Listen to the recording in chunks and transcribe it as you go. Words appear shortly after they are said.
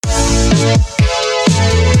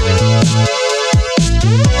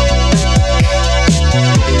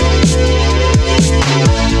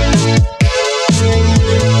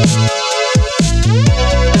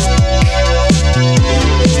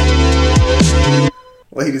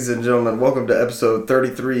Ladies and gentlemen, welcome to episode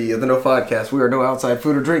 33 of the No Podcast. We are No Outside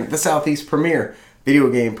Food or Drink, the Southeast premier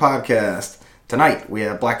video game podcast. Tonight, we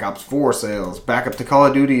have Black Ops 4 sales, backup to Call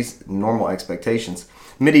of Duty's normal expectations.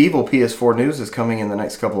 Medieval PS4 news is coming in the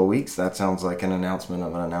next couple of weeks. That sounds like an announcement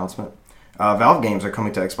of an announcement. Valve games are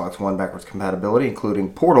coming to Xbox One backwards compatibility,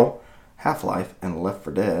 including Portal, Half-Life, and Left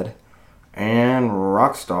 4 Dead. And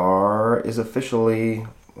Rockstar is officially,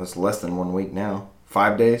 it's less than 1 week now,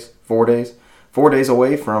 5 days, 4 days. 4 days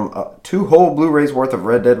away from 2 whole Blu-rays worth of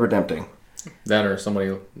Red Dead Redemption. That or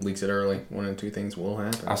somebody leaks it early. One of the two things will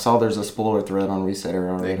happen. I saw there's a spoiler thread on Reset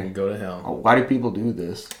already. They can go to hell. Oh, why do people do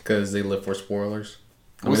this? Because they live for spoilers.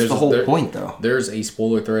 What's the whole point, though? There's a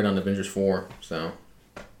spoiler thread on Avengers 4, so...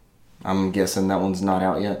 I'm guessing that one's not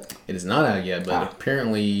out yet. It is not out yet, but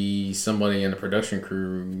apparently somebody in the production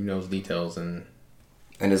crew knows details and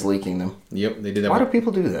is leaking them. Yep, they did that. Why do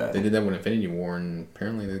people do that? They did that with Infinity War, and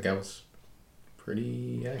apparently the guy was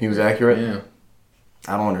pretty accurate. He was accurate? Yeah.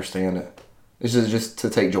 I don't understand it. Is it just to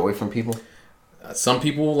take joy from people? Some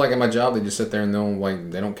people, like at my job, they just sit there and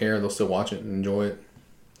they don't care. They'll still watch it and enjoy it.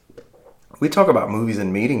 We talk about movies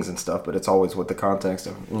and meetings and stuff, but it's always with the context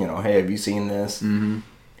of, hey, have you seen this? Mm-hmm.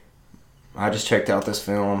 I just checked out this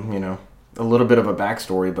film, a little bit of a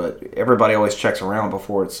backstory, but everybody always checks around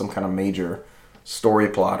before it's some kind of major story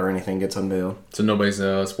plot or anything gets unveiled. So nobody's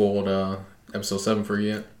spoiled episode 7 for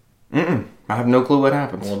you yet? Mm-mm. I have no clue what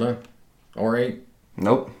happens. Well done. Or 8?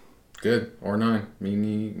 Nope. Good. Or 9. Me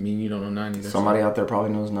and you don't know 9 either. Somebody out there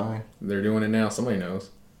probably knows 9. They're doing it now. Somebody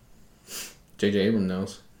knows. J.J. Abrams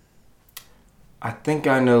knows. I think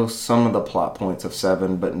I know some of the plot points of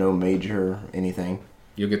 7, but no major anything.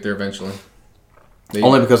 You'll get there eventually.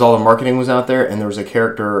 Only because all the marketing was out there, and there was a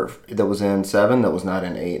character that was in 7 that was not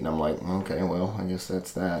in 8, and I'm like, okay, well, I guess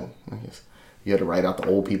that's that. I guess you had to write out the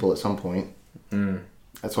old people at some point. Mm.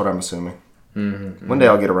 That's what I'm assuming. Mm-hmm. One day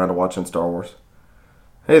I'll get around to watching Star Wars.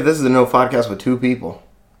 Hey, this is the No Podcast with 2 people.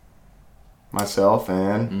 Myself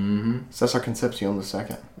and Cesar Concepcion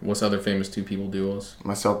II. What's other famous 2 people duos?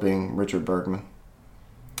 Myself being Richard Bergman.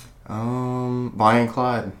 Bonnie and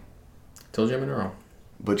Clyde. Told you I'm in a row.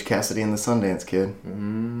 Butch Cassidy and the Sundance Kid.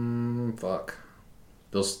 Fuck.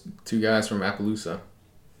 Those 2 guys from Appaloosa.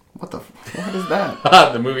 What is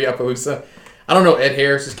that? The movie Appaloosa. I don't know Ed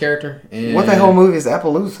Harris's character. And what the hell movie is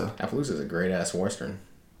Appaloosa? Appaloosa is a great ass western.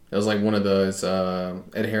 It was like one of those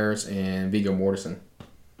Ed Harris and Viggo Mortensen.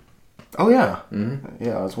 Oh yeah. Mm-hmm.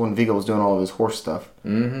 Yeah, it was when Viggo was doing all of his horse stuff.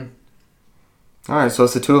 Mm-hmm. All right, so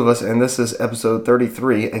it's the 2 of us, and this is episode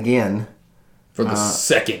 33 again. For the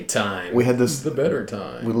second time. We had this... the better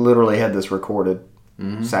time. We literally had this recorded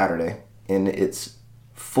Saturday, and it's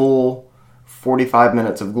full 45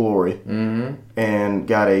 minutes of glory, and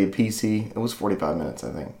got a PC. It was 45 minutes,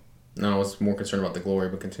 I think. No, I was more concerned about the glory,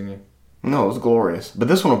 but continue. No, it was glorious. But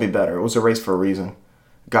this one will be better. It was a race for a reason.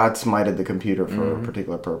 God smited the computer for a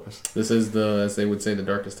particular purpose. This is as they would say, the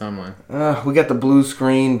darkest timeline. We got the blue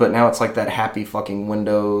screen, but now it's like that happy fucking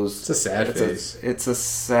Windows. It's a sad face. It's a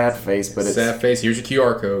sad face, but it's... Sad face. Here's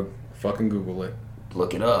your QR code. Fucking Google it.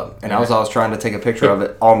 Look it up. And as I was trying to take a picture of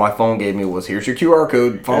it, all my phone gave me was, here's your QR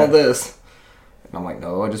code, follow this. And I'm like,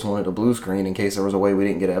 no, I just wanted a blue screen in case there was a way we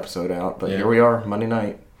didn't get an episode out. But here we are, Monday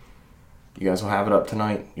night. You guys will have it up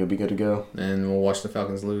tonight. You'll be good to go. And we'll watch the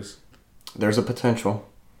Falcons lose. There's a potential.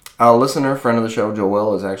 A listener, friend of the show,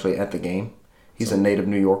 Joel, is actually at the game. He's a native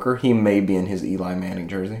New Yorker. He may be in his Eli Manning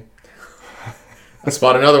jersey. I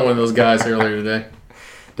spotted another one of those guys earlier today.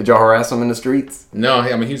 Did y'all harass him in the streets? No,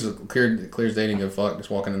 I mean, he was clear as day to give a fuck,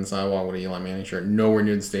 just walking in the sidewalk with an Eli Manning shirt, nowhere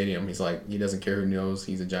near the stadium. He's like, he doesn't care who knows.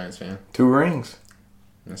 He's a Giants fan. 2 rings.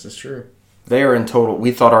 This is true. They are in total...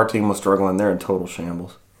 We thought our team was struggling. They're in total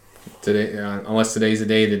shambles. Today, unless today's the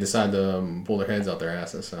day they decide to pull their heads out their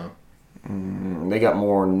asses, so... They got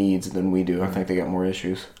more needs than we do. I think they got more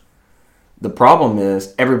issues. The problem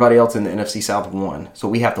is everybody else in the NFC South won, so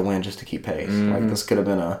we have to win just to keep pace. Like this could have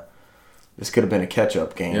been a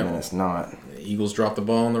catch-up game, and it's not. The Eagles dropped the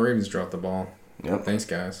ball and the Ravens dropped the ball. Yep. Thanks,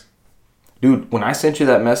 guys. Dude, when I sent you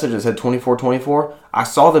that message that said 24-24, I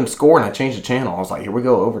saw them score and I changed the channel. I was like, here we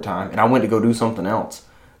go, overtime. And I went to go do something else.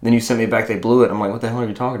 Then you sent me back, they blew it. I'm like, what the hell are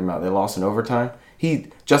you talking about? They lost in overtime?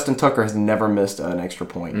 Justin Tucker has never missed an extra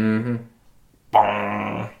point.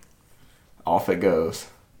 Bong. Off it goes.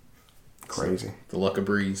 Crazy. The luck of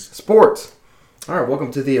Breeze. Sports. All right,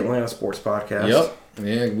 welcome to the Atlanta Sports Podcast. Yep.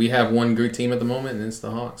 Yeah, we have one good team at the moment, and it's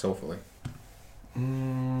the Hawks, hopefully.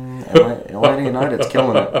 Atlanta United's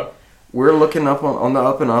killing it. We're looking up on the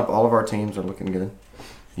up and up. All of our teams are looking good.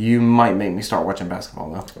 You might make me start watching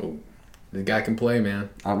basketball, though. Oh, the guy can play,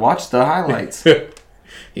 man. I watched the highlights.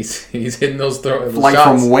 He's hitting those like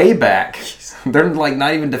shots. from way back. They're like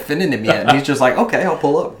not even defending him yet. And he's just like, okay, I'll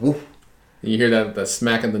pull up. Woo. You hear that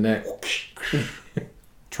smack in the neck.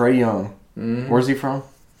 Trae Young. Mm-hmm. Where's he from?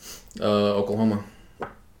 Oklahoma.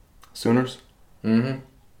 Sooners? Mm-hmm.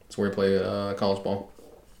 That's where he played college ball.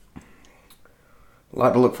 A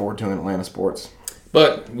lot to look forward to in Atlanta sports.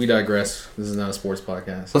 But we digress. This is not a sports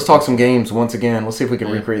podcast. Let's talk some games once again. Let's see if we can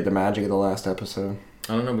recreate the magic of the last episode.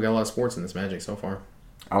 I don't know. We got a lot of sports in this magic so far.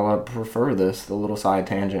 I prefer this, the little side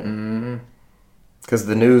tangent. Mm-hmm. Because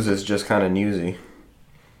the news is just kind of newsy.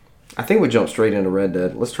 I think we jump straight into Red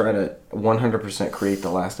Dead. Let's try to 100% create the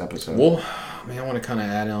last episode. Well, man, I want to kind of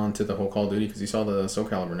add on to the whole Call of Duty because you saw the Soul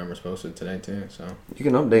Calibur numbers posted today too. So you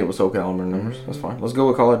can update with Soul Calibur numbers. That's fine. Let's go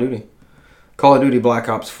with Call of Duty. Call of Duty Black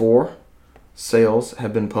Ops 4 sales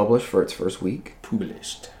have been published for its first week.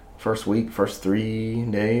 Published. First week, first 3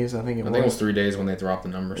 days, I think it was. I think it was 3 days when they dropped the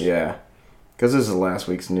numbers. Yeah. Because this is last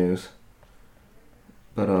week's news.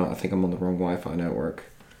 But I think I'm on the wrong Wi-Fi network.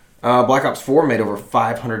 Black Ops 4 made over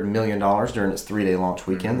 $500 million during its 3-day launch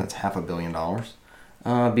weekend. That's $500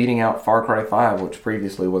 million. Beating out Far Cry 5, which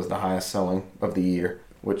previously was the highest selling of the year,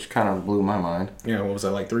 which kind of blew my mind. Yeah, what was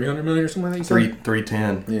that, like 300 million or something like that you said?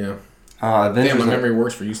 310. Yeah. Damn, my memory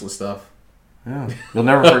works for useless stuff. Yeah, you'll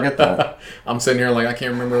never forget that. I'm sitting here like I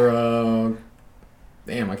can't remember.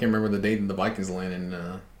 I can't remember the date that the Vikings land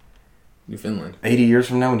in Newfoundland. 80 years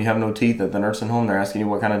from now, when you have no teeth at the nursing home, they're asking you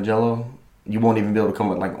what kind of Jello. You won't even be able to come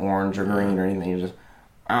with like orange or green or anything. You just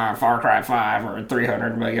Far Cry 5 or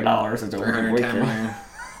 $300 million. It's over the weekend.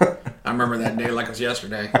 I remember that day like it was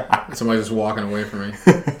yesterday. Somebody just walking away from me.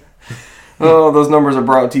 Oh, those numbers are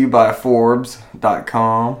brought to you by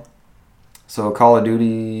Forbes.com. So Call of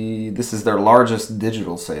Duty, this is their largest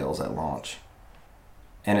digital sales at launch.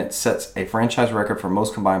 And it sets a franchise record for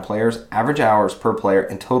most combined players, average hours per player,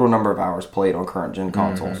 and total number of hours played on current gen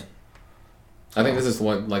consoles. Mm-hmm. I think this is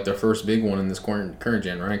like their first big one in this current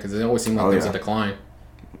gen, right? Because it always seemed like there was a decline.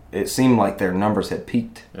 It seemed like their numbers had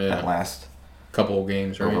peaked that last couple of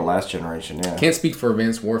games, right? Over the last generation, yeah. Can't speak for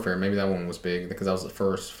Advanced Warfare. Maybe that one was big because that was the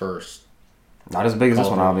first. Not as big as this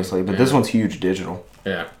one, obviously, but this one's huge digital.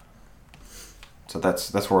 Yeah. So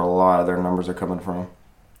that's where a lot of their numbers are coming from.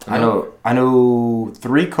 I know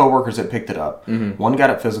 3 coworkers that picked it up. Mm-hmm. One got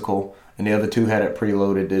it physical, and the other 2 had it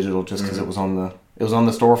preloaded digital just because it was on the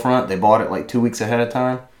storefront. They bought it like 2 weeks ahead of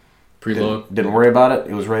time. Preload. Didn't worry about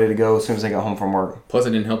it. It was ready to go as soon as they got home from work. Plus, it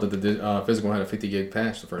didn't help that the physical had a 50 gig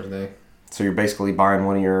patch the first day. So you're basically buying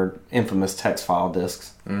one of your infamous text file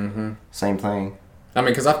discs. Mm-hmm. Same thing. I mean,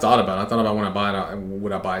 because I've thought about it. I thought about when I buy it,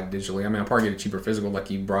 would I buy it digitally? I mean, I'll probably get a cheaper physical like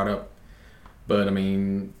you brought up. But, I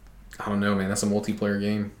mean, I don't know, man. That's a multiplayer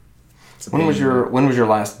game. When was your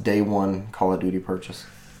last day one Call of Duty purchase?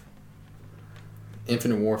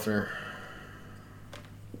 Infinite Warfare.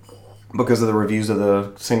 Because of the reviews of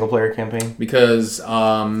the single player campaign? Because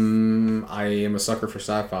I am a sucker for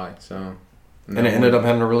sci-fi, so. And it ended up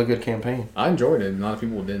having a really good campaign. I enjoyed it. A lot of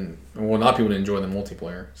people didn't. Well, a lot of people didn't enjoy the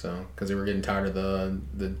multiplayer, so because they were getting tired of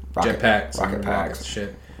the jetpacks, rocket packs,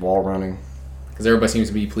 shit, wall running. Because everybody seems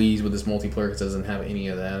to be pleased with this multiplayer because it doesn't have any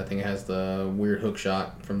of that. I think it has the weird hook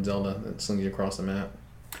shot from Zelda that slings you across the map.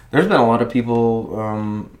 There's been a lot of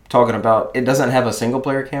people talking about it doesn't have a single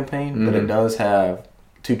player campaign, but it does have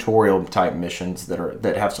tutorial type missions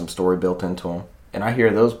that have some story built into them, and I hear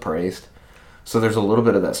those praised. So there's a little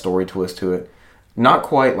bit of that story twist to it. Not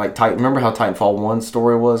quite like Titan. Remember how Titanfall 1's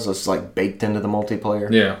story was? It's like baked into the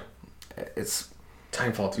multiplayer. Yeah, it's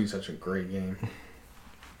Titanfall 2 is such a great game.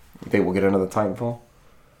 You think we'll get into the Titanfall?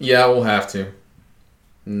 Yeah, we'll have to.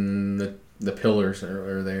 The pillars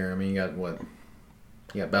are there. I mean, you got what?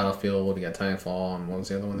 You got Battlefield, you got Titanfall, and what was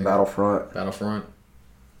the other one? Battlefront.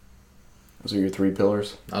 Those are your 3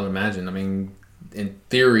 pillars? I'd imagine. I mean, in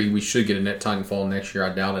theory, we should get a net Titanfall next year.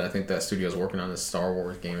 I doubt it. I think that studio's working on this Star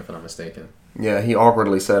Wars game, if I'm not mistaken. Yeah, he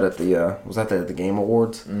awkwardly said at the was that the Game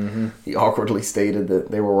Awards? Mm-hmm. He awkwardly stated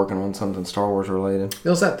that they were working on something Star Wars related. There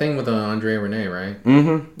was that thing with Andrea Renee, right?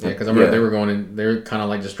 Mm-hmm. Yeah, because I remember they were going in. They were kind of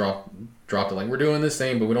like just dropped it like, we're doing this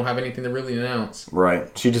thing, but we don't have anything to really announce.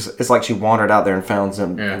 Right. It's like she wandered out there and found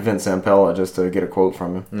Vince Zampella just to get a quote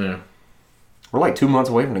from him. Yeah. We're like 2 months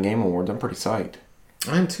away from the Game Awards. I'm pretty psyched.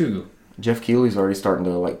 I am too. Jeff Keighley's already starting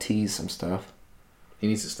to like tease some stuff. He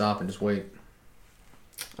needs to stop and just wait.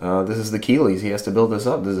 This is the Keighley's. He has to build this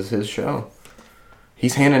up. This is his show.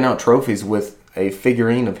 He's handing out trophies with a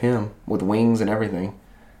figurine of him with wings and everything.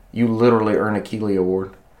 You literally earn a Keighley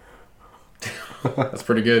Award. That's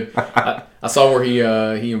pretty good. I saw where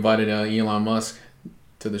he invited Elon Musk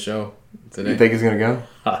to the show today. You think he's gonna go?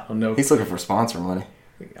 I don't know. He's looking for sponsor money.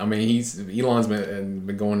 I mean, Elon's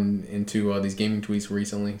been going into these gaming tweets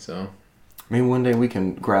recently, so. Maybe one day we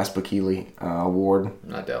can grasp a Keeley award.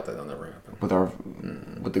 I doubt that'll never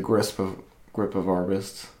happen. With the grip of our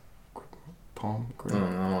wrists. Palm? Grip. I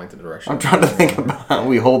don't like the direction. I'm trying to think about how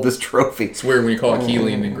we hold this trophy. It's weird when you call it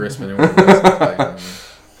Keeley and then Grisman.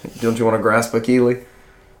 Don't you want to grasp a Keeley?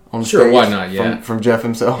 On sure, stage why not? Yeah. From Jeff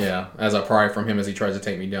himself. Yeah, as I pry from him as he tries to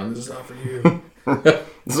take me down. This is not for you.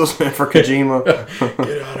 This was meant for Kojima.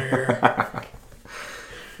 Get out of here.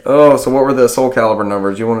 Oh, so what were the Soul Calibur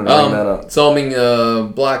numbers? You wanted to bring that up. So, I mean,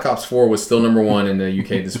 Black Ops 4 was still number 1 in the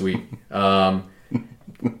UK this week. I'm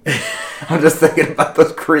just thinking about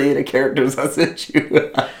those creative characters I sent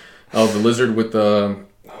you. Oh, the lizard with the...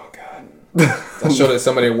 Oh, God. I showed it to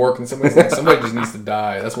somebody at work, and somebody's like, somebody just needs to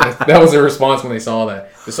die. That was their response when they saw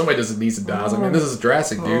that. If somebody just needs to die. I was like, man, this is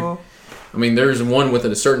Jurassic, dude. I mean, there's one with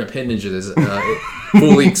a certain appendage that is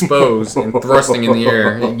fully exposed and thrusting in the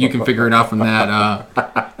air. You can figure it out from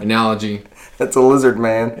that analogy. That's a lizard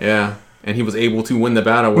man. Yeah, and he was able to win the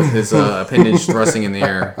battle with his appendage thrusting in the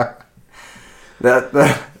air.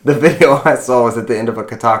 The video I saw was at the end of a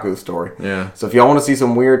Kotaku story. Yeah. So if y'all want to see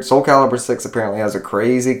some weird... Soul Calibur 6 apparently has a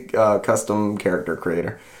crazy custom character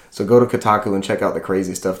creator. So go to Kotaku and check out the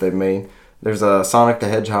crazy stuff they've made. There's a Sonic the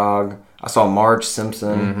Hedgehog. I saw Marge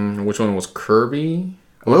Simpson. Mm-hmm. Which one was Kirby?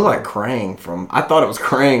 It looked like Krang from... I thought it was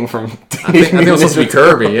Krang from... I think it was supposed to be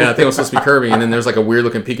Kirby. Yeah, I think it was supposed to be Kirby. And then there's like a weird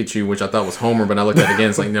looking Pikachu, which I thought was Homer, but I looked at it again.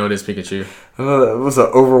 It's like, no, it is Pikachu. It was an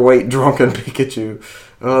overweight, drunken Pikachu.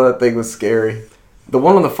 Oh, that thing was scary. The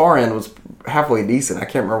one on the far end was halfway decent. I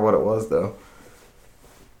can't remember what it was, though.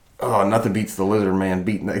 Oh, nothing beats the lizard man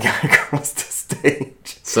beating that guy across the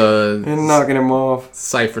stage. And knocking him off.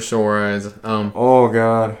 Sight for sore eyes. Oh,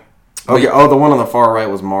 God. Okay. Oh, the one on the far right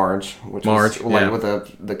was Marge. Which Marge, was, like, with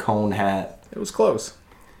the cone hat. It was close.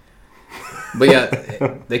 But yeah,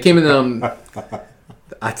 they came in.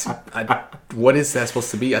 What is that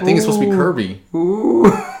supposed to be? I think it's supposed to be Kirby. Ooh.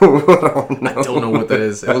 I don't know what that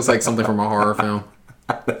is. It looks like something from a horror film.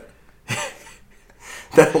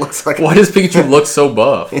 That looks like... Why does Pikachu look so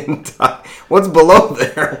buff? What's below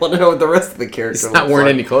there? I want to know what the rest of the character He's not wearing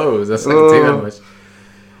any clothes. That's not going to take that much.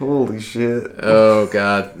 Holy shit. Oh,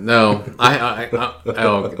 God. No.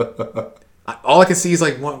 All I can see is,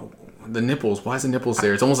 like, what, the nipples. Why is the nipples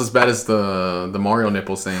there? It's almost as bad as the Mario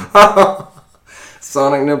nipples thing.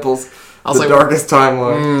 Sonic nipples. I was the like, darkest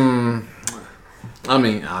timeline. I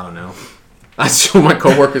mean, I don't know. I showed my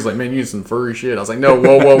coworkers, like, man, you need some furry shit. I was like, no,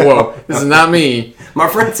 whoa. This is not me. My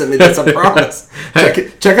friend sent me this, I promise.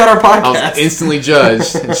 Check out our podcast. I was instantly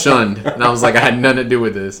judged and shunned. And I was like, I had nothing to do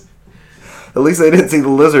with this. At least they didn't see the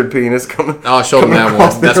lizard penis coming. Oh, I showed him that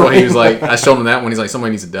one. That's why he was like, I showed him that one. He's like,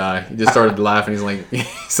 somebody needs to die. He just started laughing. He's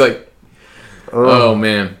like, oh,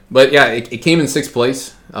 man. But yeah, it came in 6th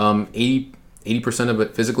place. 80% of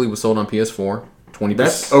it physically was sold on PS4. 20%.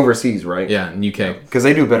 That's overseas, right? Yeah, in UK. Because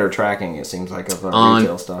they do better tracking, it seems like, of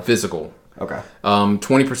retail stuff. Physical. Okay.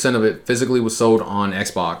 20% of it physically was sold on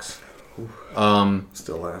Xbox.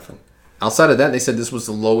 Still laughing. Outside of that, they said this was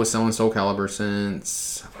the lowest selling Soul Calibur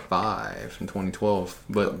since 5 in 2012.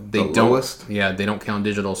 But they don't. Lowest? Yeah, they don't count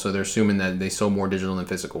digital, so they're assuming that they sold more digital than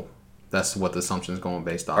physical. That's what the assumption is going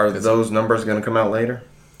based off. Are those numbers going to come out later?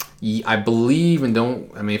 I believe, and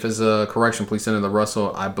if it's a correction, please send it to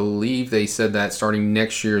Russell. I believe they said that starting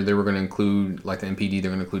next year, they were going to include, like the MPD,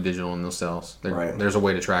 they're going to include digital in those sales. Right. There's a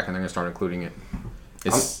way to track, and they're going to start including it.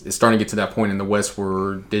 It's starting to get to that point in the West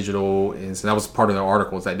where digital is, and that was part of the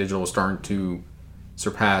article, is that digital is starting to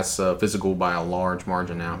surpass physical by a large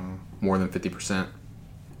margin now, more than 50%.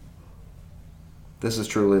 This is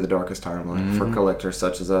truly the darkest timeline for collectors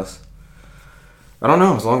such as us. I don't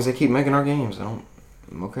know. As long as they keep making our games, I'm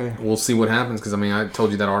okay. We'll see what happens, because I told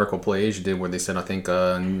you that article Play Asia did where they said, I think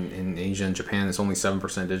in Asia and Japan it's only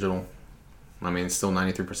 7% digital. It's still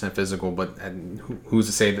 93% physical, but who's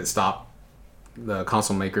to say that stop the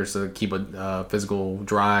console makers to keep a physical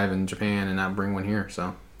drive in Japan and not bring one here?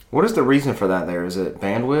 So, what is the reason for that? There is it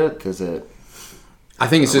bandwidth? Is it? I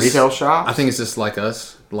think it's just retail shops. I think it's just like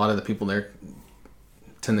us. A lot of the people there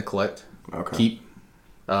tend to collect, keep,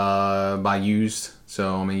 buy used.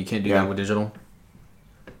 So you can't do that with digital.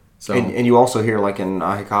 So and you also hear like in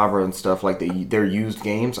Ahikabra and stuff like their used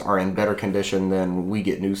games are in better condition than we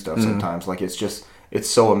get new stuff sometimes. Like it's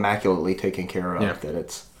so immaculately taken care of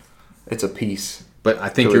that it's a piece. But I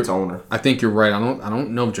think its owner. I think you're right. I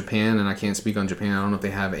don't know of Japan, and I can't speak on Japan. I don't know if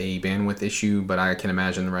they have a bandwidth issue, but I can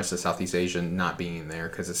imagine the rest of Southeast Asia not being there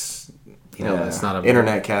because it's it's not a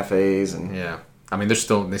internet cafes and they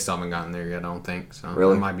still haven't gotten there yet. I don't think so.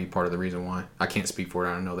 Really, that might be part of the reason why. I can't speak for it.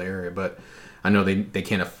 I don't know the area, but I know they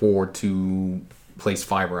can't afford to place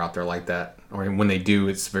fiber out there like that, or when they do,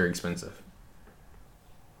 it's very expensive.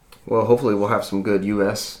 Well, hopefully we'll have some good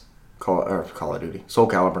U.S. Call of Duty Soul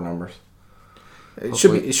Calibur numbers.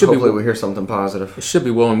 Hopefully we hear something positive. It should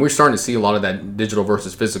be well, and we're starting to see a lot of that digital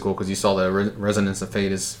versus physical because you saw the Resonance of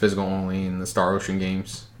Fate is physical only, and the Star Ocean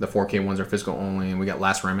games, the 4K ones are physical only, and we got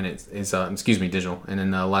Last Remnant is digital, and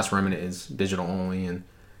then Last Remnant is digital only, and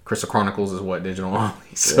Crystal Chronicles is digital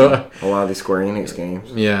only. So yeah, a lot of these Square Enix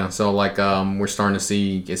games. Yeah, so we're starting to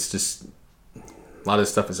see it's just a lot of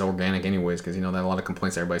this stuff is organic anyways because that a lot of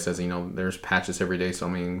complaints everybody says there's patches every day. So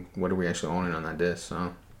what are we actually owning on that disc?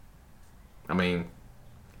 So. It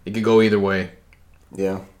could go either way.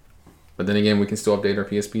 Yeah. But then again, we can still update our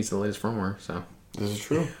PSP to the latest firmware, so. This is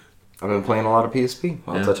true. I've been playing a lot of PSP.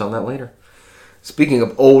 I'll touch on that later. Speaking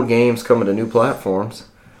of old games coming to new platforms,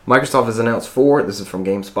 Microsoft has announced this is from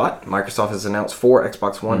GameSpot, Microsoft has announced 4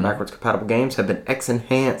 Xbox One backwards compatible games have been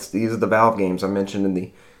X-enhanced. These are the Valve games I mentioned in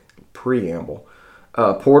the preamble.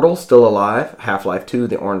 Portal, Still Alive, Half-Life 2,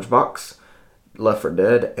 The Orange Box, Left 4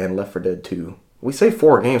 Dead, and Left 4 Dead 2. We say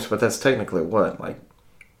 4 games, but that's technically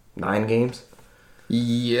 9 games?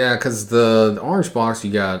 Yeah, because the Orange Box,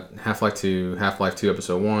 you got Half-Life 2, Half-Life 2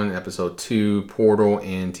 Episode 1, Episode 2, Portal,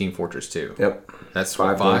 and Team Fortress 2. Yep. That's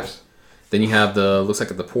 5 games. Then you have looks like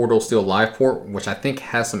the Portal Still Alive port, which I think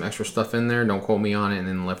has some extra stuff in there. Don't quote me on it. And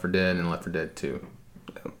then Left 4 Dead and Left 4 Dead 2.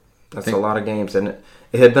 Yep. That's a lot of games, and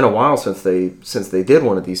it had been a while since they did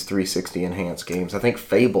one of these 360 enhanced games. I think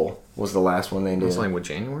Fable was the last one they did. It's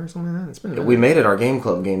January or something like that. It's been we made it our game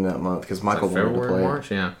club game that month because Michael wanted to play. March,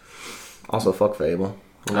 yeah. Also, fuck Fable.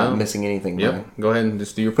 We're not missing anything. Yep. Go ahead and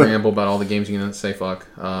just do your preamble about all the games you're gonna say fuck.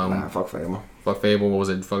 Fuck Fable. Fuck Fable. What was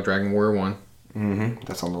it? Fuck Dragon Warrior 1. Mm-hmm.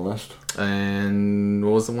 That's on the list. And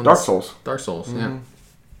what was the one? Dark Souls. Dark Souls. Yeah.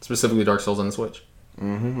 Specifically Dark Souls on the Switch.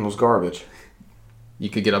 Mm-hmm. It was garbage. You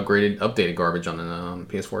could get updated garbage on the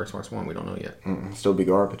PS4, Xbox One. We don't know yet. Still be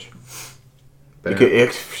garbage. It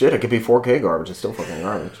could be 4K garbage. It's still fucking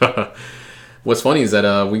garbage. What's funny is that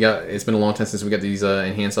it's been a long time since we got these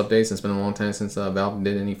enhanced updates. It's been a long time since Valve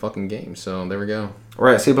did any fucking games. So there we go.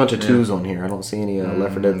 Right, I see a bunch of 2s on here. I don't see any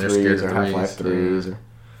Left 4 Dead 3s or Half-Life 3s or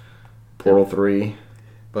Portal 3.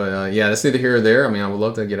 But that's neither here or there. I would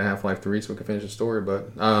love to get a Half-Life 3 so we can finish the story. But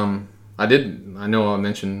I know I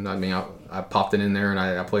mentioned, I popped it in there and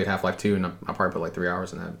I played Half-Life 2 and I probably put 3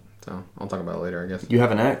 hours in that. So I'll talk about it later, I guess. You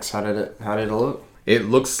have an X. How did it look? It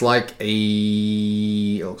looks like a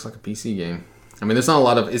PC game. There's not a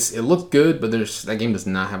lot of it looks good, but that game does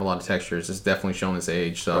not have a lot of textures. It's definitely showing its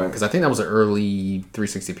age. So because I think that was an early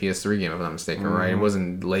 360 PS3 game, if I'm not mistaken, right? It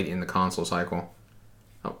wasn't late in the console cycle.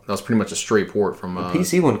 Oh, that was pretty much a straight port from. The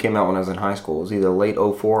PC one came out when I was in high school. It was either late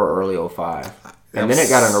 04 or early 05. And then it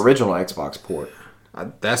got an original Xbox port.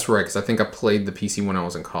 That's right, because I think I played the PC when I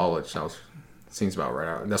was in college. Seems about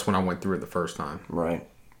right. That's when I went through it the first time. Right.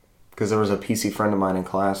 Because there was a PC friend of mine in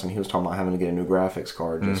class, and he was talking about having to get a new graphics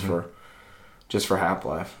card just for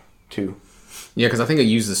Half-Life 2. Yeah, because I think it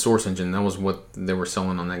used the Source engine. That was what they were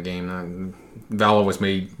selling on that game. Valve always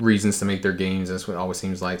made reasons to make their games. That's what it always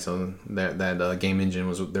seems like. So that game engine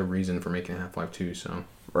was their reason for making Half-Life 2. So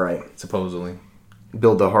right, supposedly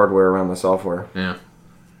build the hardware around the software. Yeah,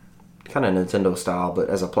 kind of Nintendo style, but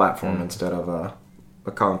as a platform instead of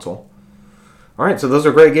a console. All right, so those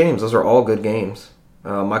are great games. Those are all good games.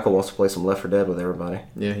 Michael wants to play some Left 4 Dead with everybody.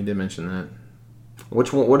 Yeah, he did mention that.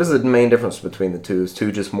 Which one? What is the main difference between the two? Is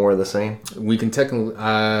 2 just more of the same? We can technically,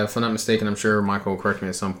 if I'm not mistaken, I'm sure Michael will correct me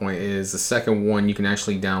at some point, is the second one you can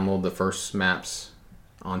actually download the first maps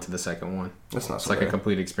onto the second one. That's not so It's like bad. a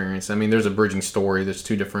complete experience. There's a bridging story. There's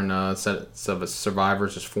 2 different sets of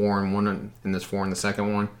survivors. There's 4 in one, and there's 4 in the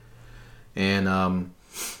second one. And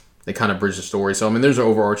they kind of bridge the story. So, there's an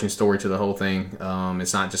overarching story to the whole thing.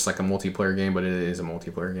 It's not just like a multiplayer game, but it is a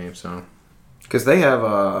multiplayer game, so... Because they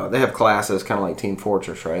have classes kind of like Team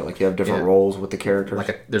Fortress, right? Like you have different roles with the characters.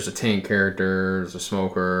 There's a tank character, there's a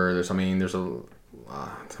smoker, there's I don't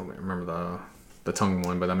remember the tongue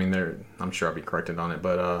one, but I'm sure I'll be corrected on it,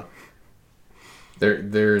 but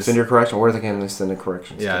there's send your correction. Where can they send the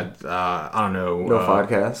corrections? Yeah, I don't know. No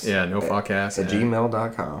podcast. Yeah, no podcast at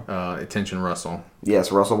gmail.com. Attention, Russell. Yes,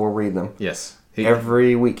 Russell will read them. Yes,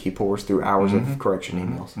 every week he pours through hours of correction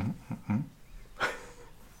emails.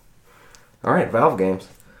 All right, Valve games.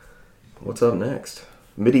 What's up next?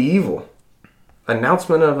 Medieval.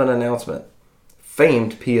 Announcement of an announcement.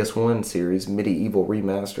 Famed PS1 series Medieval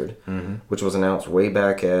Remastered, which was announced way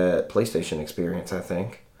back at PlayStation Experience, I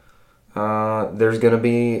think. There's going to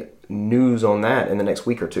be news on that in the next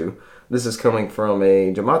week or two. This is coming from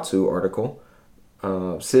a Jamatsu article.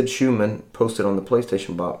 Sid Schumann posted on the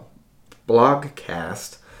PlayStation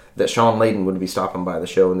blogcast that Sean Layden would be stopping by the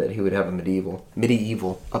show and that he would have a medieval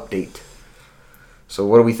update. So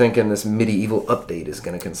what are we thinking this Medieval update is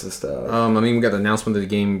going to consist of? I mean, we got the announcement of the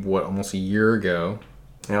game, almost a year ago.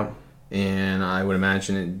 Yep. And I would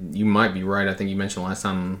imagine you might be right. I think you mentioned last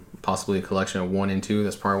time possibly a collection of 1 and 2.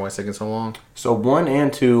 That's probably why it's taking so long. So 1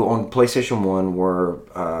 and 2 on PlayStation 1 were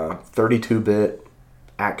 32-bit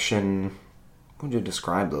action. What would you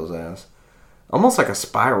describe those as? Almost like a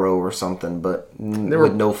Spyro or something, but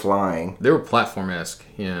with no flying. They were platform-esque,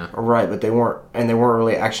 yeah. Right, but they weren't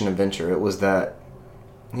really action adventure. It was that,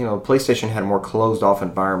 PlayStation had more closed-off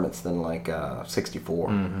environments than like 64.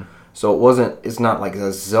 Mm-hmm. So it's not like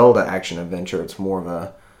a Zelda action adventure. It's more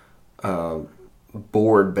of a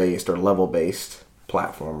board-based or level-based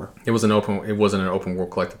platformer. It wasn't an open world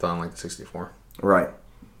collectathon like the 64. Right.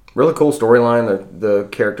 Really cool storyline. The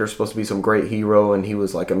character's supposed to be some great hero, and he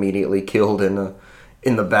was like immediately killed in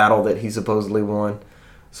the battle that he supposedly won.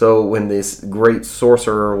 So when this great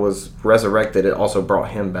sorcerer was resurrected, it also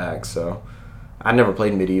brought him back. So I never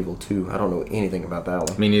played Medieval 2. I don't know anything about that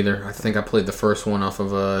one. Me neither. I think I played the first one off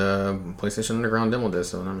of a PlayStation Underground demo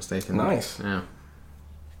disc, if I'm not mistaken. Nice. Yeah.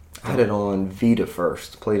 I had it on Vita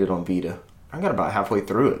first. Played it on Vita. I got about halfway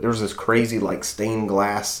through it. There was this crazy like stained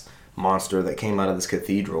glass monster that came out of this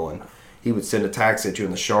cathedral, and he would send attacks at you,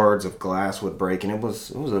 and the shards of glass would break, and it was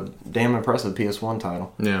a damn impressive PS1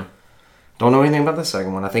 title. Yeah. Don't know anything about the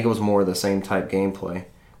second one. I think it was more the same type gameplay.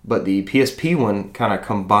 But the PSP one kind of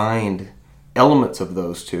combined elements of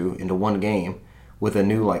those two into one game with a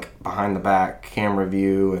new like behind the back camera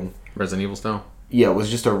view and Resident Evil style. Yeah, it was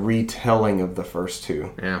just a retelling of the first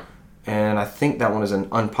two. Yeah. And I think that one is an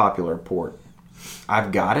unpopular port.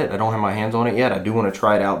 I've got it. I don't have my hands on it yet. I do want to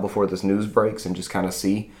try it out before this news breaks and just kind of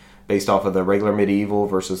see based off of the regular Medieval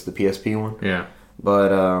versus the PSP one. Yeah.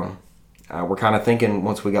 But we're kind of thinking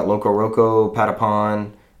once we got Loco Roco,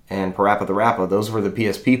 Patapon, and Parappa the Rappa, those were the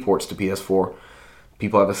PSP ports to PS4.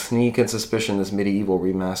 People have a sneaking suspicion this Medieval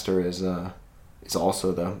remaster is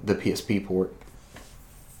also the PSP port,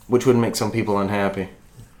 which would make some people unhappy.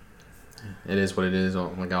 It is what it is.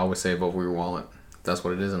 Like I always say, vote for your wallet. If that's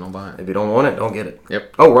what it is, and don't buy it. If you don't want it, don't get it.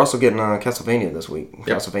 Yep. Oh, we're also getting Castlevania this week.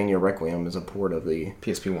 Yep. Castlevania Requiem is a port of the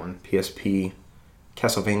PSP one. PSP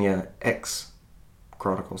Castlevania X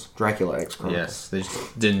Chronicles. Dracula X Chronicles. Yes, they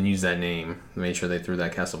just didn't use that name. They made sure they threw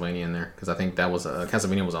that Castlevania in there because I think that was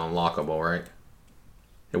Castlevania was unlockable, right?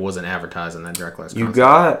 It wasn't advertised in that Dracula X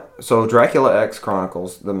Chronicles. So Dracula X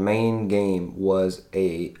Chronicles, the main game was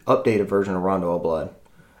a updated version of Rondo of Blood.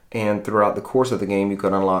 And throughout the course of the game, you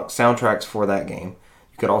could unlock soundtracks for that game.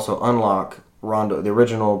 You could also unlock Rondo, the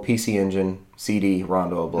original PC Engine CD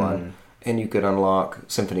Rondo of Blood. Mm-hmm. And you could unlock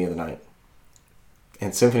Symphony of the Night.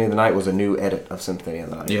 And Symphony of the Night was a new edit of Symphony of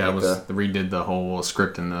the Night. Yeah, they redid the whole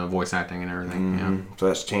script and the voice acting and everything. Mm-hmm. Yeah. So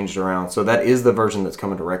that's changed around. So that is the version that's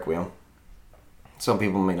coming to Requiem. Some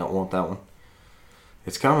people may not want that one.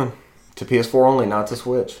 It's coming. To PS4 only, not to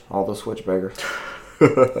Switch. All those Switch beggars.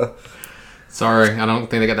 Sorry, I don't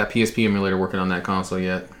think they got that PSP emulator working on that console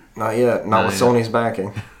yet. Not yet. Not with Sony's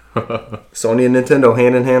backing. Sony and Nintendo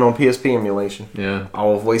hand in hand on PSP emulation. Yeah.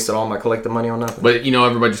 I'll have wasted all my collective money on nothing. But,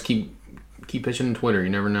 everybody just keep pitching on Twitter. You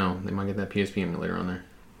never know. They might get that PSP emulator on there.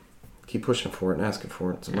 Keep pushing for it and asking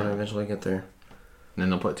for it. Somebody eventually get there. And then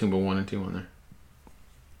they'll put Tomb 1 and 2 on there.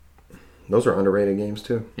 Those are underrated games,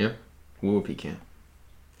 too. Yep. Woo pecan.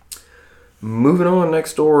 Moving on,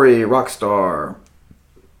 next story. Rockstar.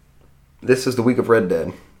 This is the week of Red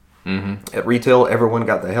Dead. Mm-hmm. At retail, everyone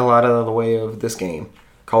got the hell out of the way of this game.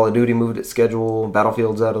 Call of Duty moved its schedule.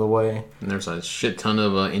 Battlefield's out of the way. And there's a shit ton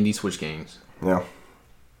of indie Switch games. Yeah.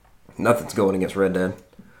 Nothing's going against Red Dead.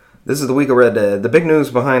 This is the week of Red Dead. The big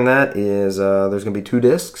news behind that is there's going to be 2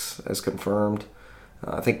 discs, as confirmed.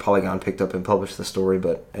 I think Polygon picked up and published the story,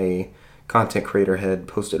 but a content creator had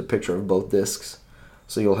posted a picture of both discs.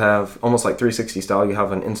 So you'll have, almost like 360 style, you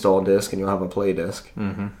have an install disc and you'll have a play disc.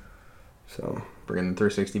 Mm-hmm. So bringing the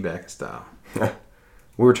 360 back in style. We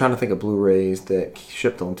were trying to think of Blu-rays that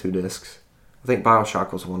shipped on 2 discs. I think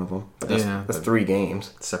BioShock was one of them. But that's 3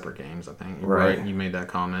 games. Separate games, I think. Right. You made that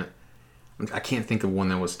comment. I can't think of one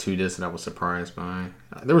that was 2 discs that I was surprised by.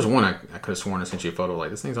 There was one I could have sworn I sent you a photo like,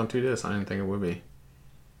 this thing's on 2 discs. I didn't think it would be.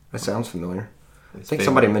 That sounds familiar. I think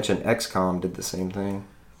somebody mentioned XCOM did the same thing.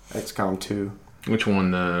 XCOM 2. Which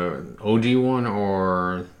one? The OG one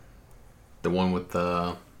or the one with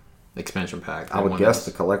the expansion pack? I would guess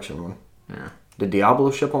the collection one. Yeah. Did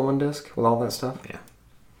Diablo ship on 1 disc with all that stuff? Yeah.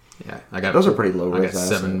 Yeah. Those are pretty low res. I got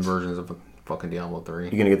 7 versions of fucking Diablo 3.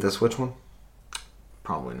 You gonna get the Switch one?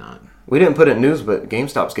 Probably not. We didn't put it in news, but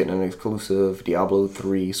GameStop's getting an exclusive Diablo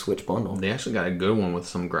 3 Switch bundle. They actually got a good one with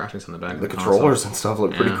some graphics on the back. The controllers and stuff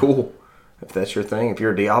look pretty cool. If that's your thing, if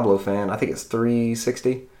you're a Diablo fan, I think it's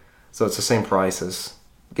 $360 So it's the same price as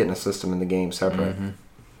getting a system in the game separate.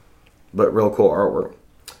 But real cool artwork.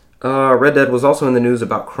 Red Dead was also in the news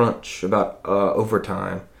about crunch, about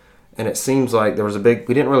overtime. And it seems like there was we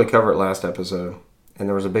didn't really cover it last episode, and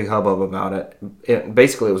there was a big hubbub about it.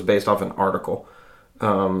 Basically, it was based off an article.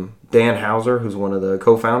 Dan Houser, who's one of the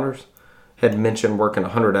co-founders, had mentioned working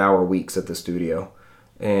 100-hour weeks at the studio.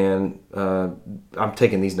 And I'm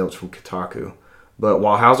taking these notes from Kotaku. But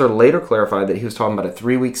while Houser later clarified that he was talking about a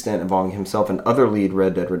 3-week stint involving himself and other lead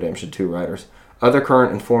Red Dead Redemption 2 writers, other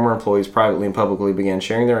current and former employees privately and publicly began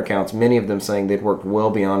sharing their accounts, many of them saying they'd worked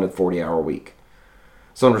well beyond a 40-hour week.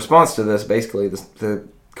 So in response to this, basically, the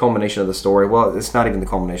culmination of the story, well, it's not even the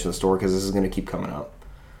culmination of the story because this is going to keep coming up.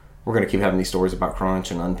 We're going to keep having these stories about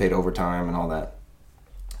crunch and unpaid overtime and all that.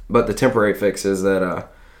 But the temporary fix is that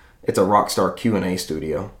it's a Rockstar Q&A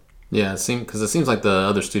studio. Yeah, it seems like the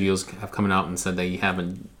other studios have come out and said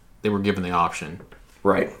they were given the option.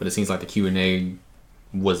 Right. But it seems like the Q&A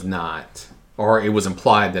was not, or it was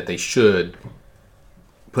implied that they should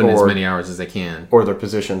put in as many hours as they can. Or their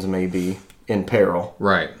positions may be in peril.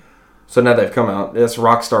 Right. So now they've come out. It's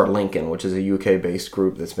Rockstar Lincoln, which is a UK-based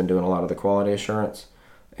group that's been doing a lot of the quality assurance.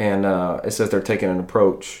 And it says they're taking an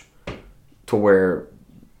approach to where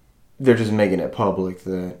they're just making it public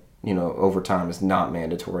that, overtime is not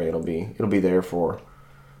mandatory. It'll be there for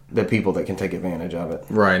the people that can take advantage of it.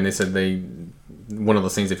 Right, and they said one of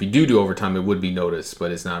those things, if you do overtime, it would be noticed,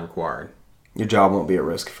 but it's not required. Your job won't be at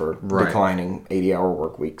risk for declining 80-hour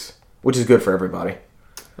work weeks, which is good for everybody.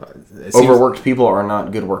 Overworked people are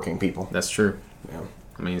not good working people. That's true. Yeah.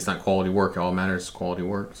 I mean, it's not quality work. All matters is quality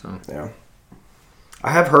work. So yeah.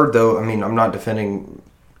 I have heard, though, I'm not defending...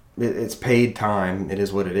 It's paid time. It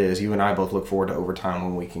is what it is. You and I both look forward to overtime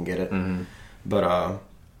when we can get it. Mm-hmm. But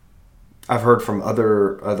I've heard from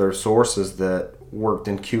other sources that worked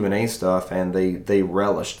in Q&A stuff, and they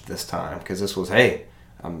relished this time because this was, hey,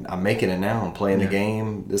 I'm making it now. I'm playing the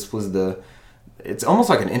game. This was it's almost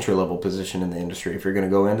like an entry-level position in the industry if you're going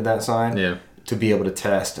to go into that side. Yeah. To be able to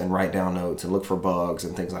test and write down notes and look for bugs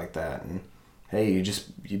and things like that. And hey,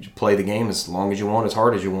 you play the game as long as you want, as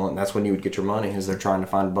hard as you want. And that's when you would get your money, is they're trying to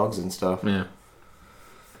find bugs and stuff. Yeah.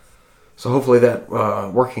 So hopefully that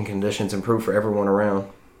working conditions improve for everyone around.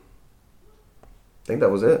 I think that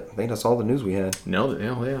was it. I think that's all the news we had. Nailed it.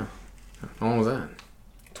 Yeah. How long was that?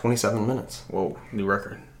 27 minutes. Whoa, new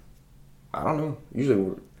record. I don't know.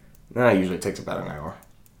 Usually it takes about an hour.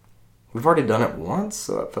 We've already done it once,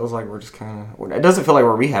 so it feels like we're just kind of... It doesn't feel like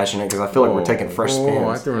we're rehashing it because I feel like we're taking fresh spins.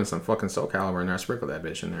 I threw in some fucking Soul Calibur in there. I sprinkled that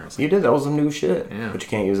bitch in there. You did? That was some new shit. Yeah. But you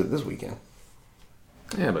can't use it this weekend.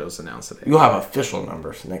 Yeah, but it was announced today. You'll have official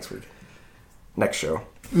numbers next week. Next show.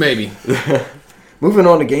 Maybe. Moving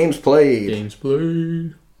on to games played. Games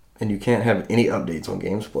played. And you can't have any updates on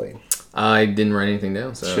games played. I didn't write anything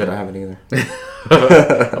down, so... Shit, I haven't either.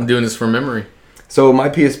 I'm doing this from memory. So my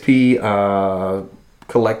PSP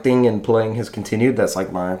collecting and playing has continued. That's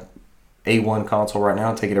like my A1 console right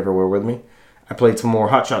now. I take it everywhere with me. I played some more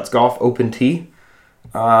Hot Shots Golf Open T.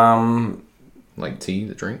 Like tea,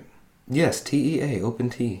 the drink? Yes, TEA, Open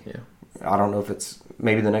T. Yeah. I don't know if it's...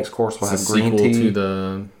 Maybe the next course will have it's green tea. to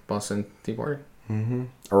the Boston Tea Party? Mm-hmm.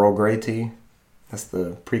 Earl Grey tea. That's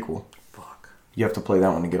the prequel. Fuck. You have to play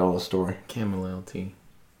that one to get all the story. Chamomile tea.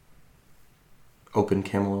 Open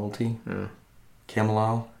chamomile tea? Yeah.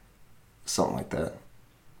 Chamomile? Something like that.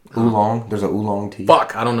 Oolong. There's a oolong tea.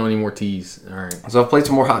 Fuck, I don't know any more teas. All right. So I've played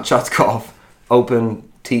some more Hot Shots Golf.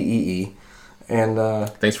 Open TEE. And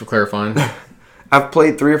thanks for clarifying. I've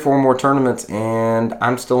played 3 or 4 more tournaments, and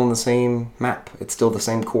I'm still in the same map. It's still the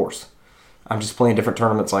same course. I'm just playing different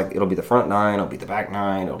tournaments. Like, it'll be the front 9, it'll be the back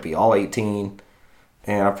 9, it'll be all 18.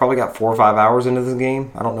 And I've probably got 4 or 5 hours into this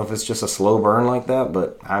game. I don't know if it's just a slow burn like that,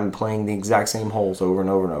 but I'm playing the exact same holes over and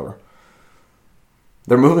over and over.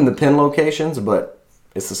 They're moving the pin locations, but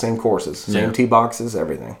it's the same courses. Same tee boxes,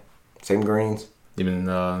 everything. Same greens. You've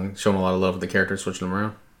been showing a lot of love with the characters, switching them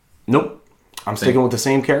around? Nope. I'm sticking with the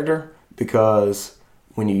same character because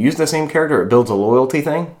when you use the same character, it builds a loyalty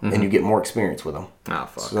thing, and you get more experience with them. Ah,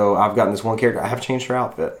 fuck. So I've gotten this one character. I have changed her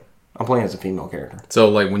outfit. I'm playing as a female character. So,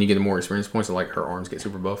 like, when you get more experience points, so, like, her arms get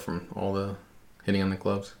super buff from all the hitting on the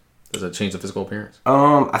clubs? Does it change the physical appearance?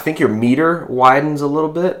 I think your meter widens a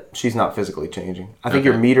little bit. She's not physically changing. I think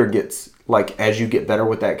your meter gets, like, as you get better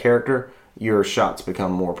with that character, your shots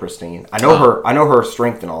become more pristine. I know her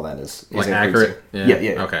strength and all that is like increasing. accurate?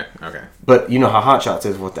 Yeah. Okay. But you know how Hot Shots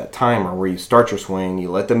is with that timer where you start your swing, you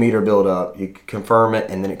let the meter build up, you confirm it,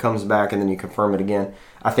 and then it comes back, and then you confirm it again.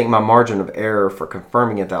 I think my margin of error for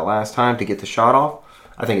confirming it that last time to get the shot off,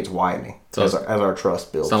 I think it's widening as our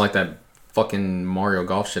trust builds. It's not like that fucking Mario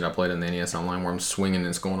Golf shit I played in the NES Online where I'm swinging and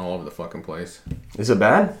it's going all over the fucking place. Is it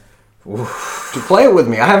bad? To play it with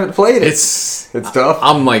me. I haven't played it. It's tough.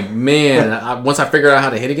 I'm like, man, once I figured out how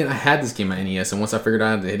to hit again, I had this game on NES, and once I figured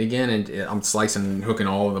out how to hit again, I'm slicing and hooking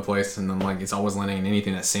all over the place, and I'm like, it's always landing in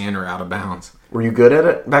anything that's sand or out of bounds. Were you good at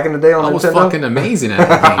it back in the day on Nintendo? I was fucking amazing at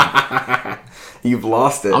the game. You've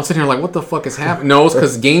lost it. I'm sitting here like, what the fuck is happening? No, it's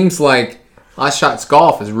because games like Last Shots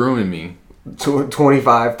Golf is ruining me.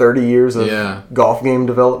 25, 30 years of golf game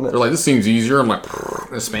development. They're like, this seems easier. I'm like,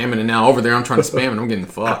 spamming it now. Over there, I'm trying to spam it. I'm getting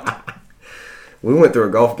fucked. We went through a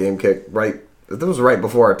golf game kick that was right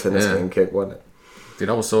before our tennis game kick, wasn't it? Dude,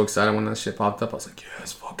 I was so excited when that shit popped up. I was like,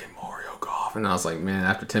 yes, fucking Mario Golf. And I was like, man,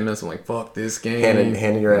 after 10 minutes, I'm like, fuck this game.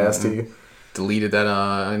 Handing your ass to you. Deleted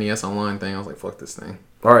that NES Online thing. I was like, fuck this thing.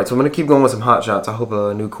 All right, so I'm going to keep going with some hot shots. I hope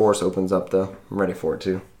a new course opens up, though. I'm ready for it,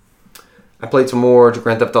 too. I played some more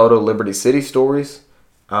Grand Theft Auto Liberty City Stories.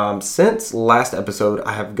 Since last episode,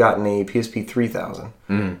 I have gotten a PSP 3000.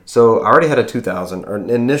 Mm. So I already had a 2000. Or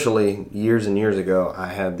initially, years and years ago, I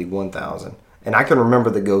had the 1000. And I can remember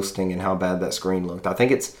the ghosting and how bad that screen looked. I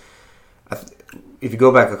think if you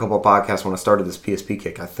go back a couple of podcasts when I started this PSP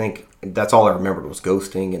kick, I think that's all I remembered was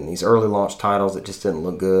ghosting and these early launch titles that just didn't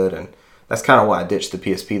look good. And that's kind of why I ditched the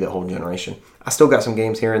PSP that whole generation. I still got some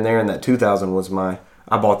games here and there, and that 2000 was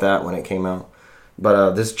I bought that when it came out.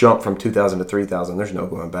 But this jump from 2000 to 3000, there's no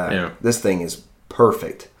going back. Yeah. This thing is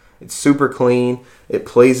perfect. It's super clean. It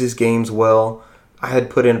plays these games well. I had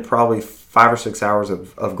put in probably 5 or 6 hours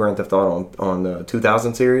of Grand Theft Auto on the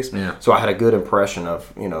 2000 series. Yeah. So I had a good impression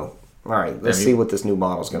of, all right, let's see what this new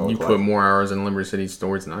model is going to look like. You put more hours in Liberty City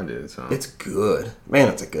Stories than I did. So it's good. Man,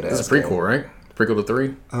 it's a good ass It's a prequel, right? Prequel to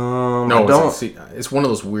 3? No, it's one of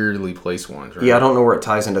those weirdly placed ones, right? Yeah, I don't know where it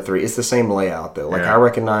ties into 3. It's the same layout, though. Like, I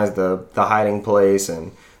recognize the hiding place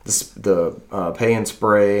and the pay and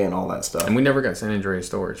spray and all that stuff. And we never got San Andreas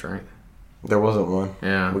Stories, right? There wasn't one.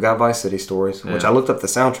 Yeah. We got Vice City Stories, which I looked up the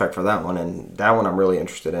soundtrack for that one, and that one I'm really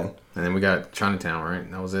interested in. And then we got Chinatown, right?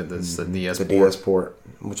 That was it. That's the DS port. The DS port,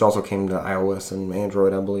 which also came to iOS and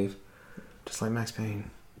Android, I believe. Just like Max Payne.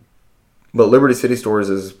 But Liberty City Stories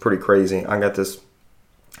is pretty crazy. I got this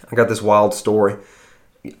wild story.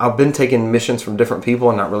 I've been taking missions from different people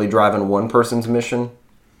and not really driving one person's mission.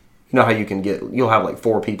 You know how you'll have like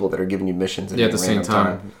 4 people that are giving you missions at the same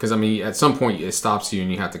time. Because, at some point it stops you and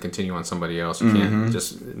you have to continue on somebody else. You can't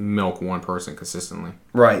just milk one person consistently.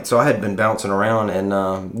 Right. So I had been bouncing around,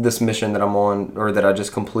 and this mission that I'm on, or that I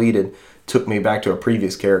just completed, took me back to a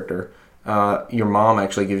previous character. Your mom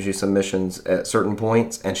actually gives you some missions at certain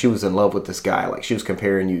points, and she was in love with this guy. Like, she was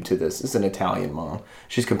comparing you to this. It's an Italian mom.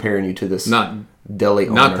 She's comparing you to this deli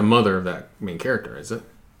owner. Not the mother of that main character, is it?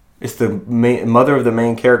 It's the mother of the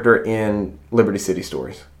main character in Liberty City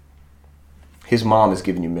Stories. His mom is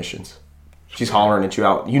giving you missions. She's hollering at you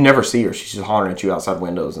out. You never see her. She's just hollering at you outside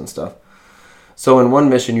windows and stuff. So in one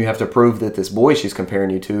mission, you have to prove that this boy she's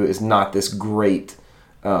comparing you to is not this great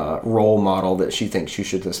role model that she thinks you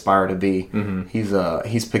should aspire to be. Mm-hmm.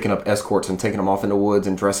 He's picking up escorts and taking them off in the woods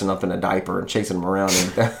and dressing up in a diaper and chasing them around.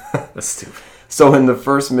 That's stupid. So in the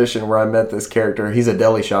first mission where I met this character, he's a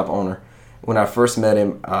deli shop owner. When I first met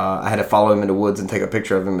him, I had to follow him in the woods and take a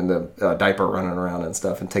picture of him in the diaper running around and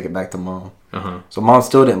stuff and take it back to Mom. Uh-huh. So Mom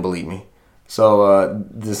still didn't believe me. So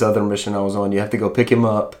this other mission I was on, you have to go pick him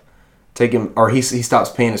up, take him, or he stops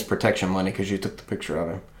paying his protection money because you took the picture of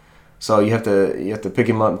him. So you have to pick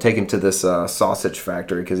him up and take him to this sausage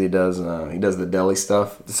factory because he does the deli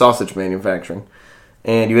stuff, the sausage manufacturing.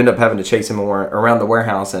 And you end up having to chase him around the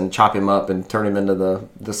warehouse and chop him up and turn him into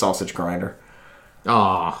the sausage grinder.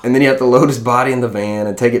 Aww. And then you have to load his body in the van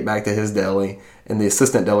and take it back to his deli. And the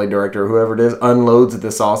assistant deli director, whoever it is, unloads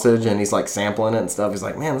the sausage and he's like sampling it and stuff. He's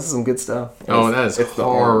like, man, this is some good stuff. That is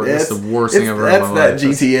hard. That's the worst thing I've ever heard in my life. That's that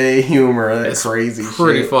GTA humor. That's crazy shit.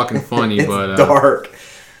 Pretty fucking funny, it's but dark.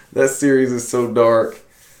 That series is so dark.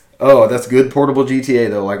 Oh, that's good portable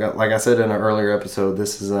GTA though. Like I said in an earlier episode,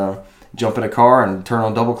 this is jump in a car and turn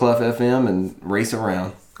on double clef FM and race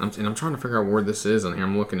around. I'm trying to figure out where this is on here.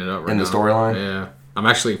 I'm looking it up right now. In the storyline? Yeah. I'm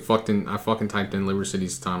actually I fucking typed in Liberty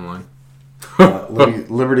City's timeline.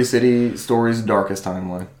 Liberty City Stories' darkest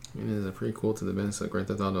timeline. It is a prequel to the events of Grand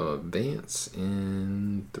Theft Auto Advance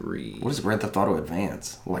in 3. What is Grand Theft Auto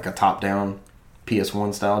Advance? Like a top-down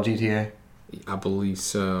PS1 style GTA? I believe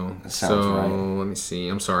so. That sounds right. Let me see.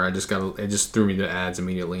 I'm sorry. it just threw me to ads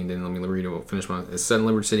immediately and didn't let me read it. Finish my. It's set in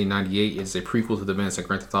Liberty City 98. It's a prequel to the events of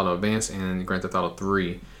Grand Theft Auto Advance and Grand Theft Auto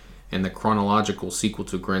 3, and the chronological sequel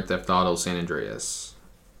to Grand Theft Auto San Andreas.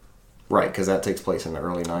 Right, because that takes place in the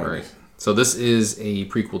early 90s. Right. So this is a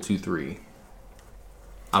prequel to 3.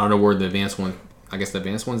 I don't know where the Advance one. I guess the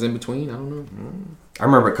advanced one's in between. I don't know. I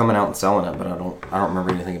remember it coming out and selling it, but I don't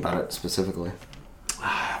remember anything about it specifically.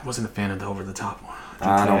 I wasn't a fan of the over the top one.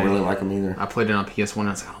 I don't really like them either. I played it on PS1 and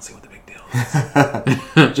I was like, I don't see what the big deal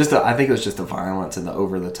is. I think it was just the violence and the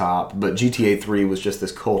over the top. But GTA 3 was just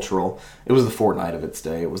this cultural. It was the Fortnite of its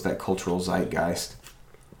day. It was that cultural zeitgeist.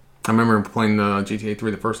 I remember playing the GTA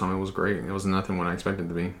 3 the first time. It was great. It was nothing what I expected it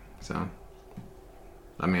to be. So,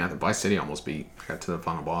 I mean, at the Vice City, I almost beat. I got to the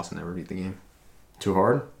final boss and never beat the game. Too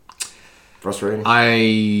hard? Frustrating?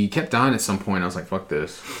 I kept dying at some point. I was like, fuck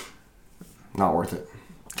this. Not worth it.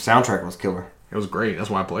 Soundtrack was killer. It was great. That's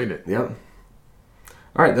why I played it. Yep.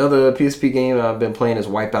 All right, the other PSP game I've been playing is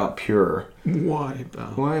Wipeout Pure.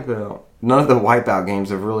 Wipeout. None of the Wipeout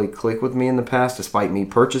games have really clicked with me in the past, despite me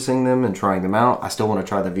purchasing them and trying them out. I still want to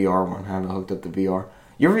try the VR one. I haven't hooked up the VR.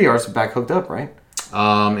 Your VR's back hooked up, right?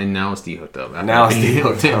 And now it's de-hooked up. Now it's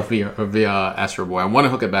de-hooked up. Via Astro Boy. I want to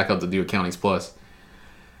hook it back up to do Accountings Plus.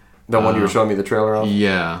 The one you were showing me the trailer of?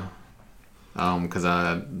 Yeah.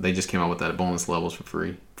 Because they just came out with that bonus levels for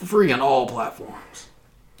free. For free on all platforms.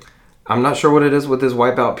 I'm not sure what it is with this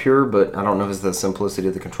Wipeout Pure, but I don't know if it's the simplicity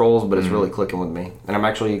of the controls, but it's really clicking with me. And I'm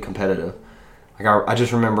actually competitive. Like I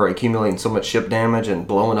just remember accumulating so much ship damage and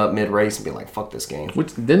blowing up mid-race and being like, fuck this game.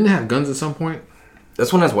 Which didn't it have guns at some point?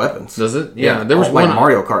 This one has weapons. Does it? Yeah. There was like one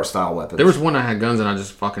Mario Kart style weapons. There was one that had guns and I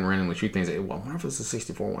just fucking randomly shoot things. Well, I wonder if it was the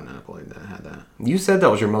 64 one that I played that had that. You said that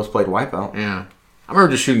was your most played Wipeout. Yeah. I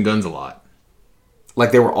remember just shooting guns a lot.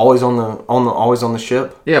 Like they were always on the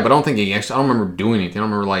ship? Yeah, but I don't think I don't remember doing anything. I don't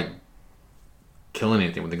remember like killing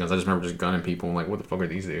anything with the guns. I just remember just gunning people and like, what the fuck are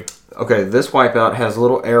these do? Okay, this Wipeout has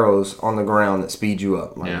little arrows on the ground that speed you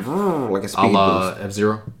up. Like, like a speed boost.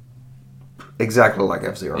 F-Zero? Exactly like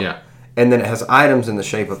F-Zero. Yeah. And then it has items in the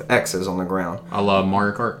shape of X's on the ground. I love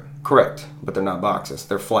Mario Kart. Correct, but they're not boxes.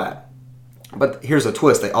 They're flat. But here's a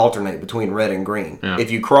twist. They alternate between red and green. Yeah.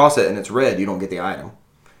 If you cross it and it's red, you don't get the item.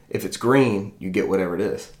 If it's green, you get whatever it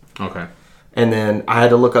is. Okay. And then I had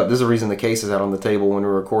to look up. This is the reason the case is out on the table when we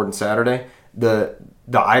were recording Saturday. The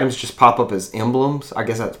items just pop up as emblems. I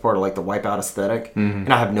guess that's part of like the Wipeout aesthetic.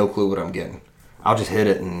 And I have no clue what I'm getting. I'll just hit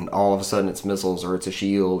it and all of a sudden it's missiles or it's a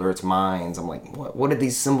shield or it's mines. I'm like, what did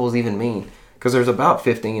these symbols even mean? Because there's about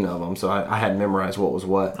 15 of them, so I had memorized what was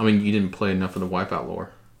what. I mean, you didn't play enough of the Wipeout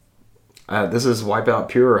lore. This is Wipeout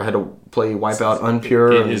Pure. I had to play Wipeout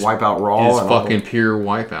Unpure and Wipeout Raw. It's fucking pure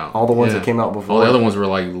Wipeout. All the ones that came out before. All the other ones were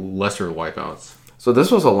like lesser Wipeouts. So this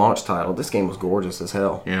was a launch title. This game was gorgeous as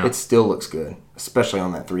hell. Yeah. It still looks good, especially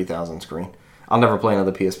on that 3000 screen. I'll never play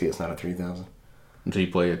another PSP. It's not a 3000. Until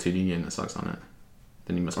you play a 2D and it sucks on it.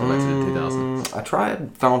 Then you must go back to the 2000. I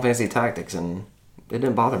tried Final Fantasy Tactics and it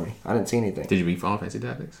didn't bother me. I didn't see anything. Did you beat Final Fantasy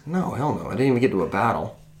Tactics? No, hell no. I didn't even get to a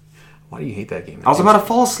battle. Why do you hate that game? I was about to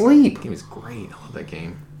fall asleep. That game is great. I love that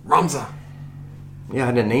game. Ramza. Yeah,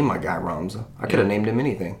 I didn't name my guy Ramza. I could have named him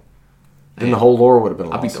anything. Then the whole lore would have been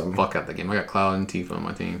lost. I beat the fuck out of that game. I got Cloud and Tifa on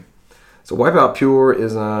my team. So Wipeout Pure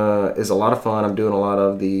is a lot of fun. I'm doing a lot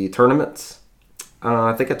of the tournaments.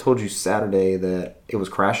 I think I told you Saturday that it was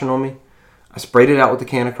crashing on me. I sprayed it out with the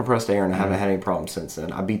can of compressed air and I haven't had any problems since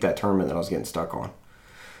then. I beat that tournament that I was getting stuck on.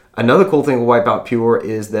 Another cool thing with Wipeout Pure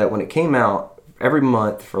is that when it came out, every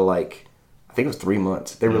month for like, I think it was 3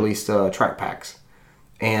 months, they released track packs.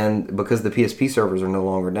 And because the PSP servers are no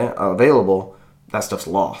longer available, that stuff's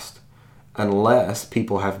lost. Unless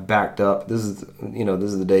people have backed up. This is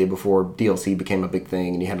the day before DLC became a big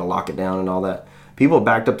thing and you had to lock it down and all that. People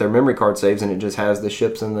backed up their memory card saves and it just has the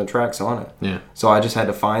ships and the tracks on it. Yeah. So I just had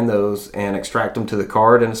to find those and extract them to the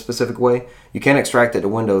card in a specific way. You can't extract it to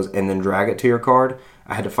Windows and then drag it to your card.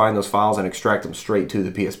 I had to find those files and extract them straight to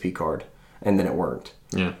the PSP card. And then it worked.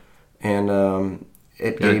 Yeah. And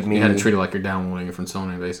it gave me... You had to treat it like you're downloading it from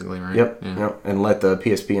Sony, basically, right? Yep. Yeah. Yep. And let the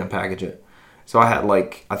PSP unpackage it. So I had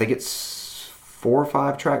I think it's 4 or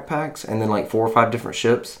 5 track packs and then 4 or 5 different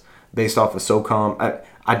ships based off of SOCOM.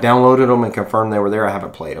 I downloaded them and confirmed they were there. I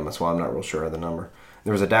haven't played them. That's why I'm not real sure of the number.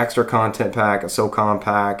 There was a Daxter content pack, a SOCOM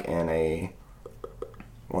pack, and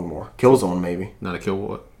one more. Killzone, maybe. Not a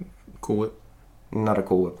Cool Whip? Not a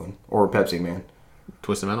Cool Whip one. Or a Pepsi Man.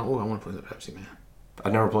 Twisted Metal? Oh, I want to play the Pepsi Man.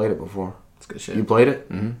 I've never played it before. It's good shit. You played it?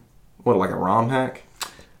 Mm-hmm. What, like a ROM hack?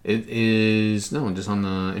 It is... No, just on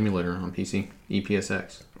the emulator on PC.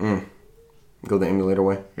 EPSX. Go the emulator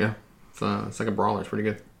way? Yeah. It's like a brawler. It's pretty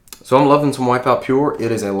good. So I'm loving some Wipeout Pure.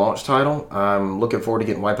 It is a launch title. I'm looking forward to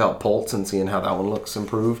getting Wipeout Pulse and seeing how that one looks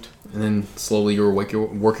improved. And then slowly you'll work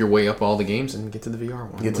your way up all the games and get to the VR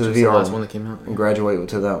one. Get to the VR last one that came out. And graduate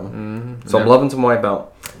to that one. Mm-hmm. So I'm loving some Wipeout.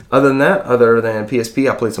 Other than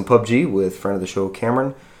PSP, I played some PUBG with friend of the show,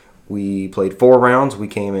 Cameron. We played 4 rounds. We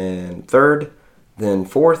came in 3rd. then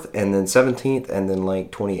 4th, and then 17th, and then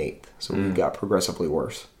like 28th. So we got progressively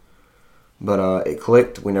worse. But it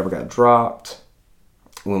clicked. We never got dropped.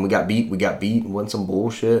 When we got beat, we got beat. It wasn't some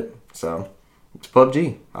bullshit. So it's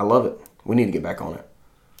PUBG. I love it. We need to get back on it.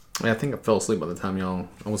 Yeah, I think I fell asleep by the time y'all.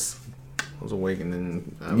 I was awake and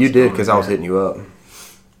then. You did because I was hitting you up.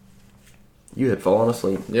 You had fallen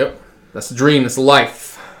asleep. Yep, that's the dream. That's the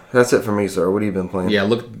life. That's it for me, sir. What have you been playing? Yeah,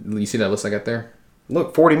 look. You see that list I got there?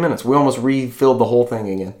 Look, 40 minutes. We almost refilled the whole thing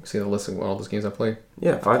again. See the list of all those games I played?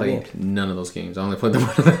 Yeah, 5 played games. none of those games. I only played them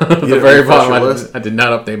at the very bottom. I did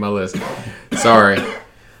not update my list. Sorry.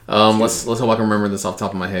 Let's hope I can remember this off the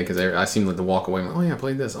top of my head because I seem like to walk away. Like, oh yeah, I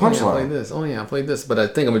played this. Oh yeah, I played this. Oh yeah, I played this. But I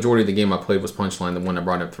think a majority of the game I played was Punchline, the one I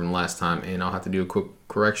brought up from last time. And I'll have to do a quick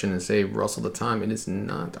correction and say Russell the time. It is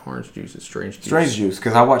not orange juice. It's strange juice. Strange juice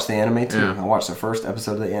because I watched the anime too. Yeah. I watched the first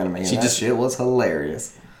episode of the anime. And that shit was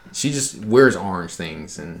hilarious. She just wears orange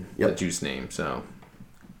things and the juice name. So.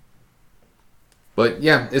 But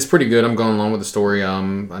yeah, it's pretty good. I'm going along with the story. I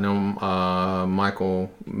know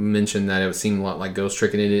Michael mentioned that it seemed a lot like Ghost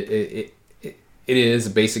Trick, and it is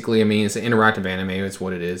basically. I mean, it's an interactive anime. It's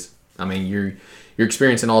what it is. I mean, you're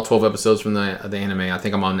experiencing all 12 episodes from the anime. I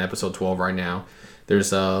think I'm on episode 12 right now.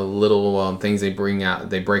 There's little things they bring out.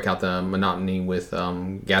 They break out the monotony with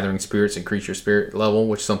gathering spirits and creature spirit level,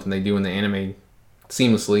 which is something they do in the anime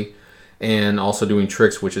seamlessly. And also doing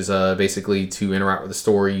tricks, which is basically to interact with the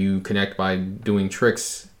story. You connect by doing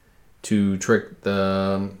tricks to trick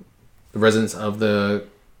the residents of the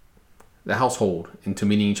household into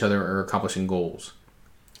meeting each other or accomplishing goals.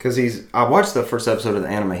 Because I watched the first episode of the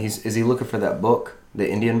anime. Is he looking for that book, the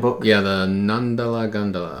Indian book? Yeah, the Nandala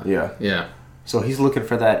Gandala. Yeah. So he's looking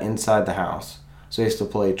for that inside the house. So he has to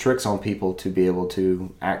play tricks on people to be able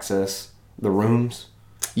to access the rooms.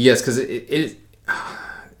 Yes, because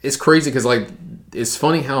it's crazy because like it's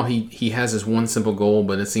funny how he has this one simple goal,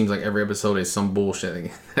 but it seems like every episode is some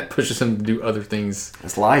bullshit that pushes him to do other things.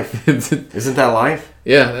 It's life. Isn't that life?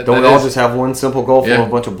 Yeah. Don't we all just have one simple goal for a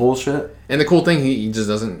bunch of bullshit? And the cool thing, he just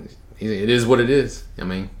doesn't. It is what it is. I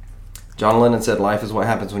mean, John Lennon said, "Life is what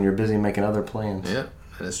happens when you're busy making other plans." Yeah,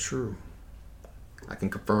 that is true. I can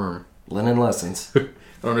confirm. Lennon lessons. I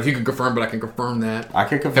don't know if you can confirm, but I can confirm that. I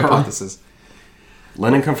can confirm. Hypothesis.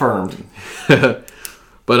 Lennon confirmed.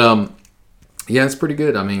 But yeah, it's pretty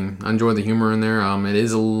good. I mean, I enjoy the humor in there. It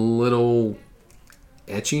is a little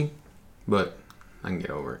ecchi, but I can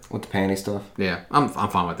get over it. With the panty stuff? Yeah, I'm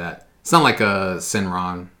fine with that. It's not like a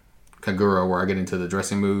Senran Kagura where I get into the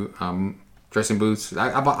dressing booths.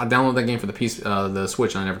 I downloaded that game for the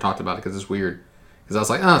Switch, and I never talked about it because it's weird. Because I was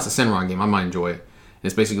like, it's a Senran game. I might enjoy it. And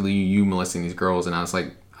it's basically you molesting these girls, and I was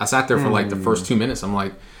like, I sat there for like the first 2 minutes. I'm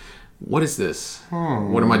like, what is this?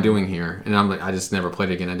 What am I doing here? And I'm like, I just never played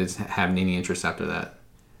it again. I didn't have any interest after that.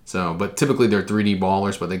 So, but typically they're 3D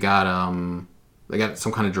ballers, but they got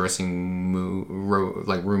some kind of dressing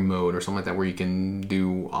room mode or something like that where you can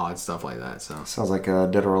do odd stuff like that. So sounds like a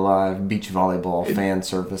Dead or Alive beach volleyball fan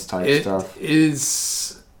service type stuff. It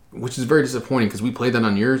is, which is very disappointing because we played that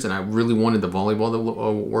on yours, and I really wanted the volleyball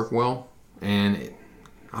to work well, and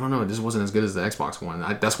I don't know. It just wasn't as good as the Xbox One.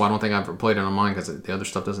 That's why I don't think I've ever played it on mine because the other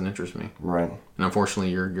stuff doesn't interest me. Right. And unfortunately,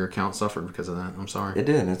 your account suffered because of that. I'm sorry. It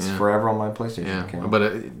did. It's forever on my PlayStation account.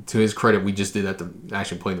 But to his credit, we just did that to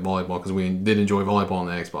actually play the volleyball because we did enjoy volleyball on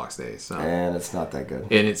the Xbox days. So. And it's not that good.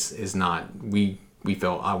 And it's not. We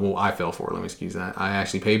fell. I fell for it. Let me excuse that. I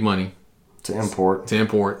actually paid money to import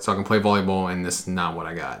so I can play volleyball, and that's not what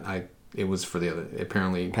I got. It was for the other.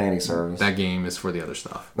 Apparently, panty service. That game is for the other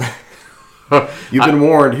stuff. You've been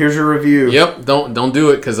warned. Here's your review. Yep. Don't do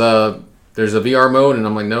it because there's a VR mode, and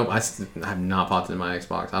I'm like, nope. I have not popped it in my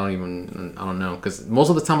Xbox. I don't know because most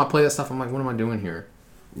of the time I play that stuff, I'm like, what am I doing here?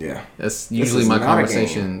 Yeah. That's usually my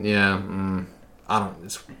conversation. Yeah. I don't.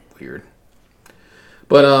 It's weird.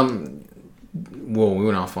 But well, we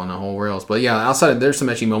went off on the whole rails. But yeah, outside there's some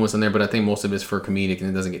ecchi moments in there, but I think most of it's for comedic, and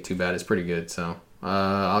it doesn't get too bad. It's pretty good. So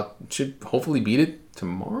I should hopefully beat it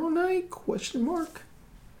tomorrow night? ?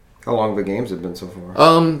 How long the games have been so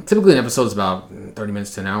far? Typically an episode is about 30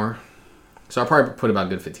 minutes to an hour. So I'll probably put about a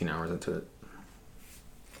good 15 hours into it.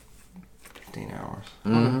 15 hours.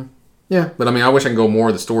 Mm-hmm. Yeah, but I mean, I wish I could go more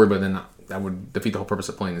of the story, but then that would defeat the whole purpose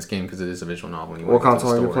of playing this game because it is a visual novel. What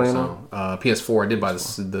console are you playing on? PS4. I did buy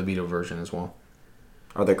the Vita version as well.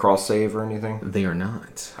 Are they cross-save or anything? They are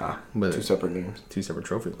not. But 2 separate games. 2 separate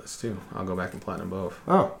trophy lists, too. I'll go back and platinum both.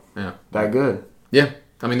 Oh. Yeah. That good? Yeah.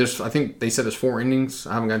 I mean, I think they said there's 4 endings.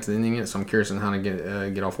 I haven't gotten to the ending yet, so I'm curious on how to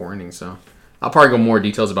get all 4 endings. So I'll probably go more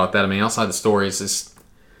details about that. I mean, outside the story, it's just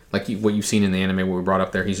like what you've seen in the anime, what we brought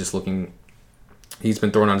up there. He's just looking. He's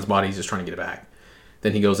been thrown on his body. He's just trying to get it back.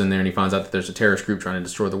 Then he goes in there and he finds out that there's a terrorist group trying to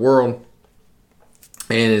destroy the world.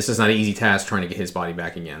 And it's just not an easy task trying to get his body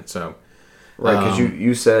back again. So, right, because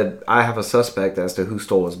you said, I have a suspect as to who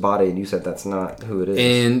stole his body, and you said that's not who it is.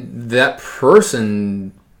 And that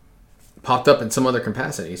person popped up in some other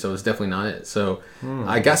capacity, so it's definitely not it. So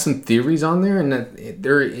I got some theories on there, and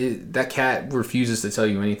that cat refuses to tell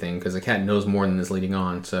you anything because the cat knows more than is leading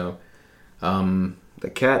on. So the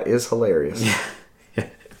cat is hilarious.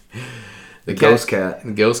 The ghost cat.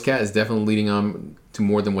 The ghost cat is definitely leading on to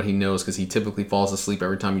more than what he knows because he typically falls asleep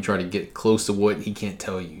every time you try to get close to what he can't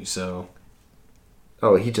tell you. So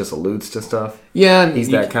he just alludes to stuff. Yeah, he's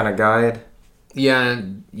that kind of guy. Yeah,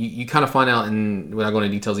 you kind of find out, and without going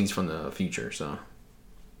into details, he's from the future, so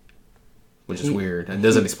which is weird. It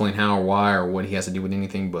doesn't explain how or why or what he has to do with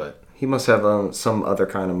anything, but he must have some other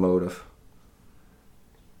kind of motive.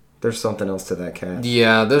 There's something else to that cat.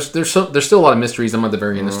 Yeah, there's still a lot of mysteries. I'm at the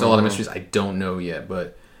very end. There's still a lot of mysteries I don't know yet,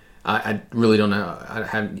 but I really don't know.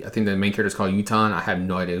 I think the main character is called Yutan. I have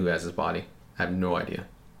no idea who has his body. I have no idea.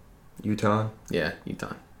 Yutan? Yeah,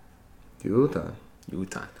 Yutan. Yutan.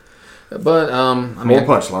 But more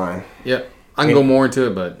punchline. Yeah, I can go more into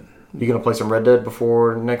it, but you gonna play some Red Dead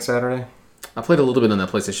before next Saturday? I played a little bit on that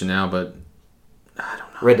PlayStation Now, but I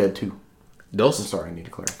don't know. Red Dead 2. Dos? I'm sorry, I need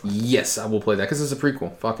to clarify. Yes, I will play that because it's a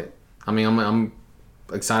prequel. Fuck it. I mean, I'm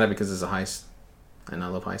excited because it's a heist, and I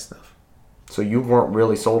love heist stuff. So you weren't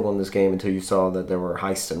really sold on this game until you saw that there were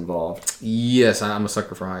heists involved. Yes, I'm a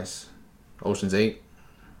sucker for heists. Ocean's 8.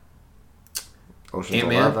 Ocean's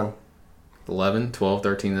Ant-Man. 11. 11, 12,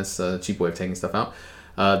 13. That's a cheap way of taking stuff out.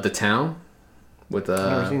 The Town with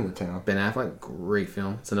I've never seen The Town. Ben Affleck. Great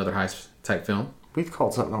film. It's another heist type film. We've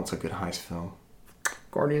called something else a good heist film.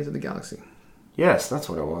 Guardians of the Galaxy. Yes, that's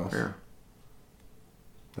what it was. Yeah.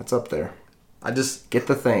 That's up there. Get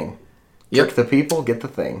the thing. Yep. Trick the people, get the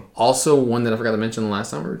thing. Also, one that I forgot to mention the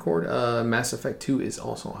last time we record, Mass Effect 2 is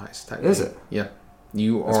also a heist type Is game. it? Yeah.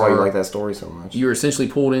 That's why you like that story so much. You're essentially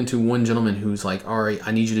pulled into one gentleman who's like, all right,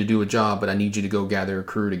 I need you to do a job, but I need you to go gather a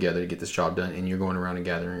crew together to get this job done, and you're going around and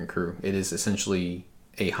gathering a crew. It is essentially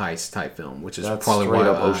a heist type film, which is probably why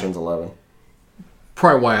Ocean's 11.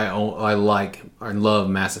 Probably why I love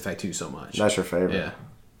Mass Effect 2 so much. That's your favorite. Yeah.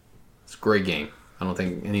 It's a great game. I don't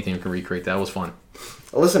think anything can recreate that. It was fun.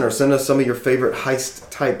 A listener, send us some of your favorite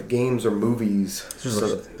heist-type games or movies.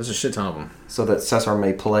 There's a shit ton of them. So that Cesar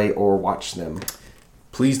may play or watch them.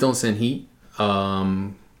 Please don't send Heat.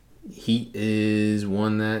 Heat is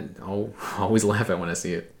one that I'll always laugh at when I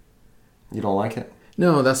see it. You don't like it?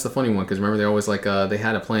 No, that's the funny one. Because remember, they're always like, they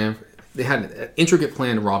had a plan. They had an intricate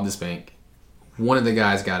plan to rob this bank. One of the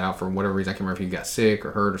guys got out for whatever reason. I can't remember if he got sick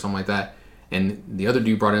or hurt or something like that. And the other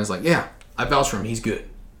dude brought in and was like, yeah, I vouch for him. He's good.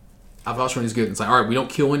 I vouch for him. He's good. It's like, all right, we don't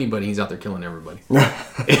kill anybody. He's out there killing everybody.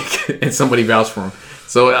 And somebody vouched for him.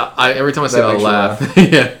 So every time I say it, I laugh.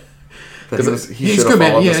 Yeah. Because he's good,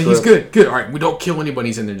 man. Yeah, he's good. Good. All right, we don't kill anybody.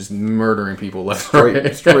 He's in there just murdering people left and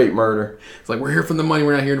right. Straight murder. It's like, we're here for the money.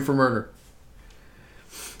 We're not here for murder.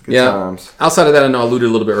 Good times. Outside of that, I know I alluded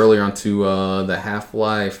a little bit earlier onto the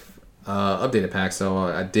Half-Life updated pack, so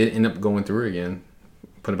I did end up going through it again.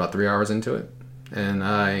 Put about 3 hours into it, and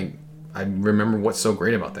I remember what's so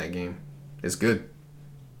great about that game. It's good.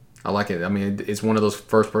 I like it. I mean, it's one of those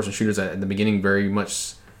first-person shooters that at the beginning very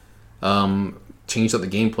much changed up the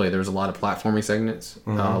gameplay. There's a lot of platforming segments,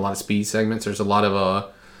 a lot of speed segments. There's a lot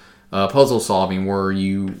of puzzle solving where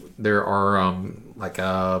there are I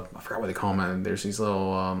forgot what they call them. There's these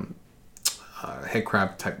little head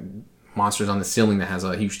crab type monsters on the ceiling that has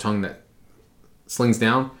a huge tongue that slings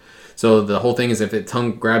down. So the whole thing is if the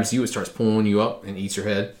tongue grabs you, it starts pulling you up and eats your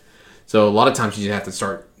head. So a lot of times you just have to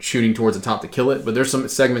start shooting towards the top to kill it. But there's some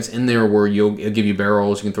segments in there where it'll give you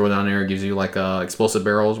barrels you can throw down there. It gives you like explosive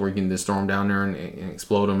barrels where you can just throw them down there and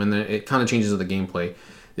explode them. And then it kind of changes the gameplay.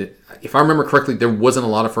 If I remember correctly, there wasn't a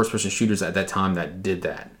lot of first-person shooters at that time that did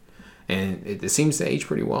that. And it seems to age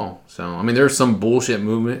pretty well. So, I mean, there's some bullshit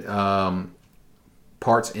movement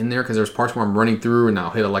parts in there because there's parts where I'm running through and I'll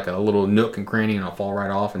hit a little nook and cranny and I'll fall right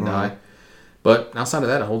off and die. But outside of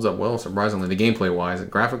that, it holds up well, surprisingly. The gameplay-wise,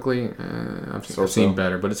 graphically, I've seen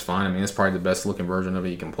better, but it's fine. I mean, it's probably the best-looking version of it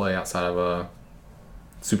you can play outside of a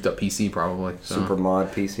souped-up PC, probably. So. Super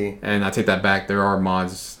mod PC. And I take that back. There are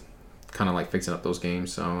mods kind of like fixing up those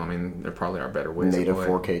games, so, I mean, there probably are better ways Native to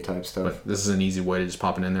play. 4K type stuff. But this is an easy way to just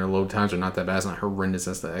pop it in there. Load times are not that bad. It's not horrendous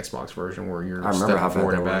as the Xbox version where you're stepping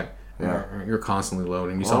forward and back. Yeah. You're constantly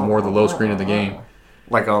loading. You saw more of the load screen of the game.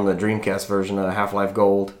 Like on the Dreamcast version of Half-Life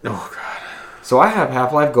Gold. Oh, God. So I have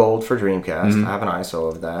Half-Life Gold for Dreamcast. I have an ISO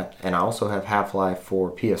of that. And I also have Half-Life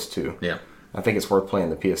for PS2. Yeah. I think it's worth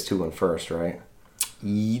playing the PS2 one first, right?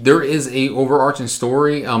 There is a overarching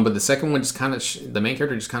story, but the second one just kind of the main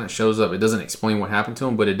character just kind of shows up. It doesn't explain what happened to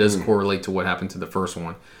him, but it does correlate to what happened to the first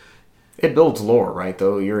one. It builds lore, right?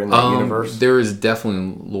 Though you're in that universe. There is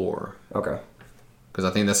definitely lore. Okay. Because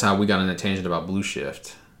I think that's how we got on a tangent about Blue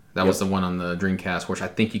Shift. That was the one on the Dreamcast, which I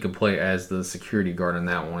think you could play as the security guard in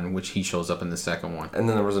that one, which he shows up in the second one. And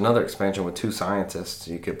then there was another expansion with 2 scientists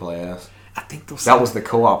you could play as. I think that was the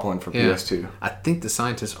co-op one for PS2. I think the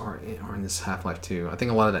scientists are in this Half-Life 2. I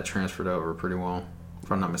think a lot of that transferred over pretty well,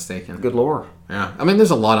 if I'm not mistaken. Good lore. Yeah. I mean,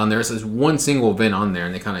 there's a lot on there. It says one single event on there,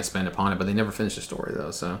 and they kind of expand upon it, but they never finished the story,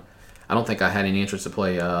 though. So I don't think I had any interest to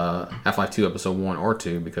play Half-Life 2 Episode 1 or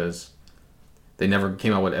 2 because they never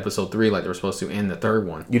came out with Episode 3 like they were supposed to in the third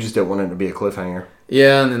one. You just didn't want it to be a cliffhanger.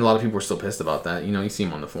 Yeah, and then a lot of people were still pissed about that. You know, you see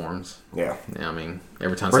them on the forums. Yeah. Yeah, I mean,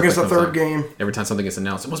 every time bring us a third game. Every time something gets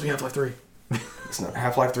announced, it must be Half-Life 3. It's not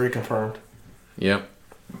Half-Life 3 confirmed. Yep.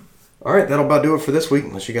 All right, that'll about do it for this week,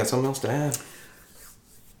 unless you got something else to add.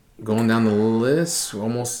 Going down the list,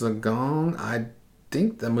 almost gone. I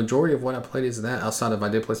think the majority of what I played is that, outside of I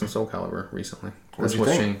did play some Soul Calibur recently. That's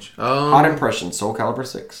what's changed. Hot impression, Soul Calibur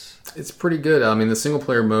 6. It's pretty good. I mean, the single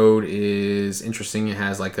player mode is interesting. It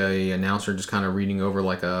has like a announcer just kind of reading over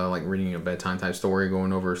like reading a bedtime type story,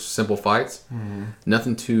 going over simple fights. Mm-hmm.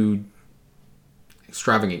 Nothing too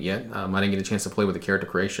extravagant yet. I didn't get a chance to play with the character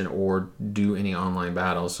creation or do any online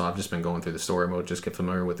battles, so I've just been going through the story mode, just get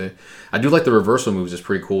familiar with it. I do like the reversal moves. It's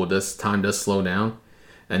pretty cool. Time does slow down,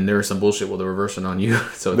 and there's some bullshit with the reversing on you,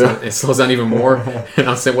 so it slows down even more. And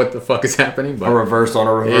I'll say, what the fuck is happening? But a reverse on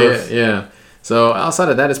a reverse. Yeah. So outside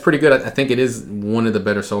of that, it's pretty good. I think it is one of the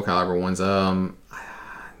better Soul Calibur ones.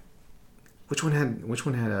 Which one had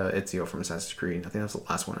Ezio from Assassin's Creed? I think that was the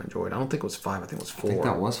last one I enjoyed. I don't think it was 5. I think it was 4. I think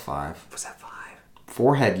that was 5. Was that 5?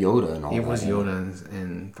 4 had Yoda and all that. It was Yoda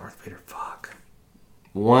and Darth Vader. Fuck.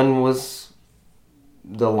 1 was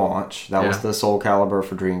the launch. That was the Soul Calibur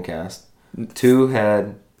for Dreamcast. 2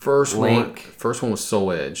 had Link. First one was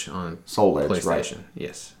Soul Edge on PlayStation. Right.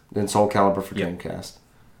 Yes. Then Soul Calibur for Dreamcast.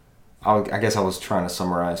 I guess I was trying to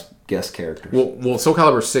summarize guest characters. Well, Soul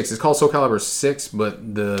Calibur 6. It's called Soul Calibur 6,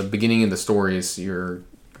 but the beginning of the story is you're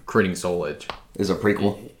creating Soul Edge. Is a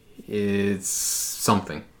prequel? It's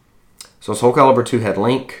something. So Soul Calibur 2 had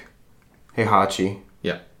Link, Heihachi,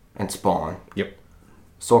 and Spawn. Yep.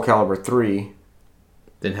 Soul Calibur 3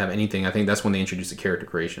 didn't have anything. I think that's when they introduced the character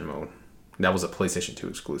creation mode. That was a PlayStation 2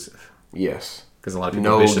 exclusive. Yes. Because a lot of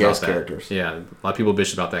people bitched about that. Characters. Yeah, a lot of people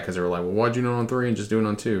bitched about that because they were like, well, why'd you do it on 3 and just do it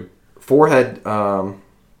on 2? 4 had Yoda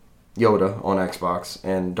on Xbox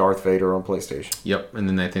and Darth Vader on PlayStation. Yep, and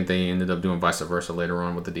then I think they ended up doing vice versa later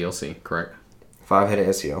on with the DLC, correct? 5 had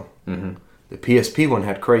Ezio. Mm-hmm. The PSP one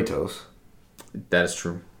had Kratos. That is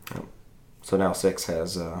true. Yep. So now 6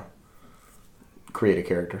 has create a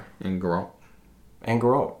character. And Geralt. And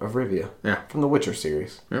Geralt of Rivia. Yeah. From the Witcher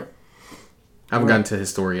series. Yep. I haven't gotten to his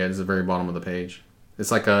story yet. It's the very bottom of the page. It's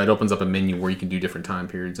like it opens up a menu where you can do different time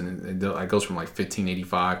periods, and it goes from like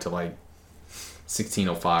 1585 to like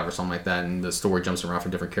 1605 or something like that, and the story jumps around for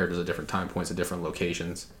different characters at different time points at different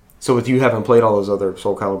locations. So if you haven't played all those other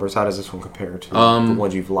Soul Caliburs, how does this one compare to the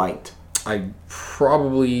ones you've liked? I'd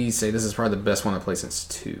probably say this is probably the best one I've played since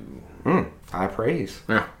 2. High praise.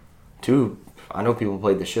 Yeah. 2, I know people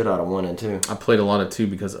played the shit out of 1 and 2. I played a lot of 2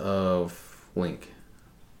 because of Link.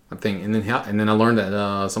 I think, and then I learned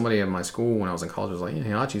that somebody at my school when I was in college was like, yeah,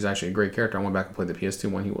 Heihachi's actually a great character. I went back and played the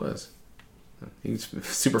PS2 one. He was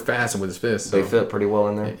super fast and with his fists. So. They fit pretty well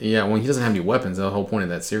in there. Yeah, well, he doesn't have any weapons. The whole point of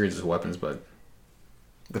that series is weapons, but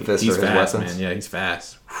the fists he's are his fast, weapons. man. Yeah, he's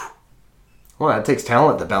fast. Well, it takes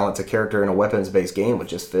talent to balance a character in a weapons-based game with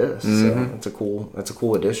just fists. Mm-hmm. So that's a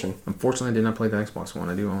cool addition. Unfortunately, I did not play the Xbox one.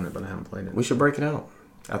 I do own it, but I haven't played it. We should break it out.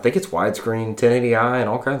 I think it's widescreen, 1080i, and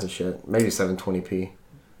all kinds of shit. Maybe 720p.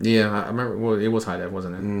 Yeah, I remember. Well, it was high def,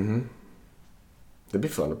 wasn't it? Mm-hmm. It'd be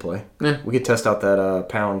fun to play. Yeah. We could test out that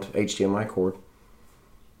pound HDMI cord.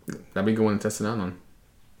 That'd be good one to test it out on.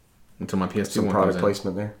 Until my PS2 Some one product comes in.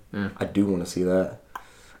 placement there. Yeah. I do want to see that.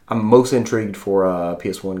 I'm most intrigued for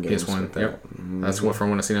PS1 games. PS1, yep. Mm-hmm. That's what from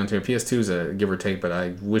when I see it on too. PS2 is a give or take, but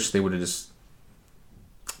I wish they would have just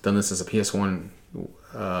done this as a PS1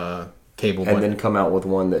 cable. And then come out with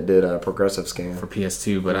one that did a progressive scan. For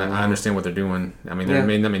PS2, but I understand what they're doing. I mean, there are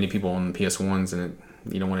not many people on PS1s, and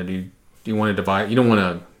you don't want to divide. You don't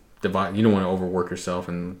want to overwork yourself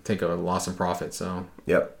and take a loss in profit. So.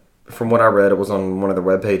 Yep. From what I read, it was on one of the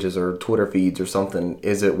web pages or Twitter feeds or something.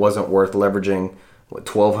 It wasn't worth leveraging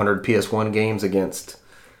 1,200 PS1 games against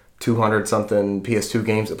 200 something PS2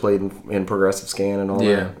 games that played in progressive scan and all that.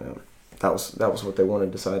 Yeah. That was what they wanted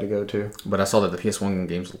to decide to go to. But I saw that the PS1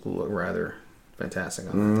 games look rather fantastic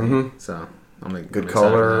on the thing. So Good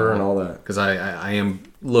color and all that. Because I am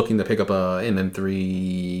looking to pick up a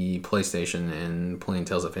MM3 PlayStation and playing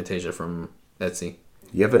Tales of Fantasia from Etsy.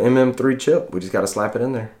 You have an MM3 chip. We just got to slap it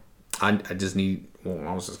in there. I just need... Well,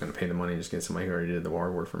 I was just going to pay the money and just get somebody who already did the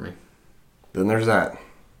hardware for me. Then there's that.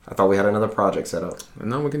 I thought we had another project set up.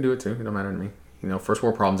 No, we can do it too. It don't matter to me. First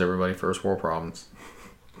world problems, everybody. First world problems.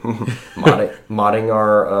 Modding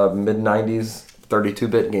our mid-90s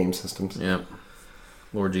 32-bit game systems. Yep.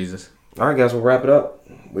 Lord Jesus. All right, guys, we'll wrap it up.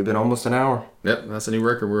 We've been almost an hour. Yep, that's a new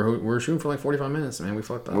record. We're shooting for like 45 minutes, man. We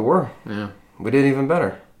fucked up. We were. Yeah. We did even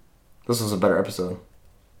better. This was a better episode.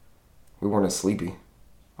 We weren't as sleepy.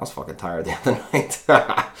 I was fucking tired the other night.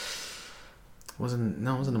 it was in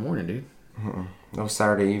the morning, dude. That was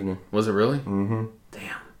Saturday evening. Was it really? Mm-hmm.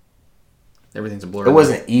 Damn. Everything's a blur. It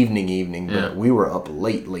wasn't evening, but Yeah. we were up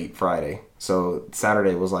late Friday. So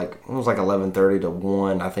Saturday was like 11:30 to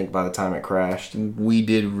 1, I think, by the time it crashed. We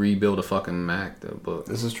did rebuild a fucking Mac, though, but...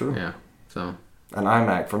 This is true. Yeah, so... An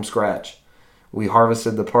iMac from scratch. We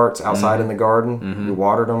harvested the parts outside in the garden. Mm-hmm. We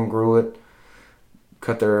watered them, grew it,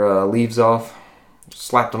 cut their leaves off,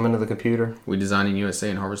 slapped them into the computer. We design in USA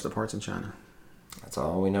and harvest the parts in China. That's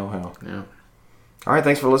all we know how. Yeah. All right,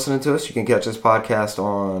 thanks for listening to us. You can catch this podcast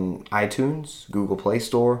on iTunes, Google Play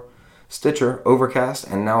Store, Stitcher, Overcast,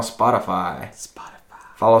 and now Spotify.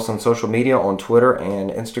 Follow us on social media on Twitter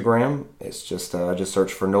and Instagram. It's just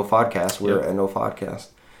search for No Podcast. We're at No Podcast.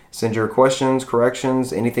 Send your questions,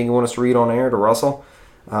 corrections, anything you want us to read on air to Russell.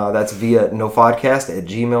 That's via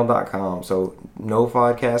nofodcast@gmail.com. So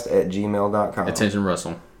nofodcast@gmail.com. Attention,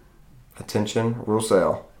 Russell. Attention,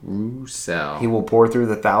 Russell. Russell. He will pour through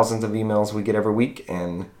the thousands of emails we get every week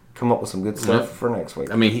and come up with some good stuff for next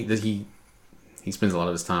week. I mean, he spends a lot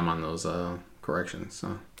of his time on those corrections.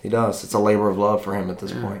 So. He does. It's a labor of love for him at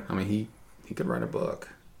this point. I mean, he could write a book.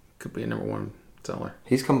 Could be a #1 seller.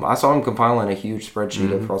 I saw him compiling a huge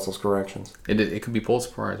spreadsheet of Russell's corrections. It could be Pulitzer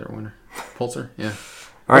Prize or winner. Pulitzer, yeah.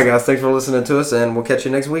 All right, guys. Thanks for listening to us, and we'll catch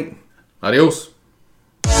you next week. Adios.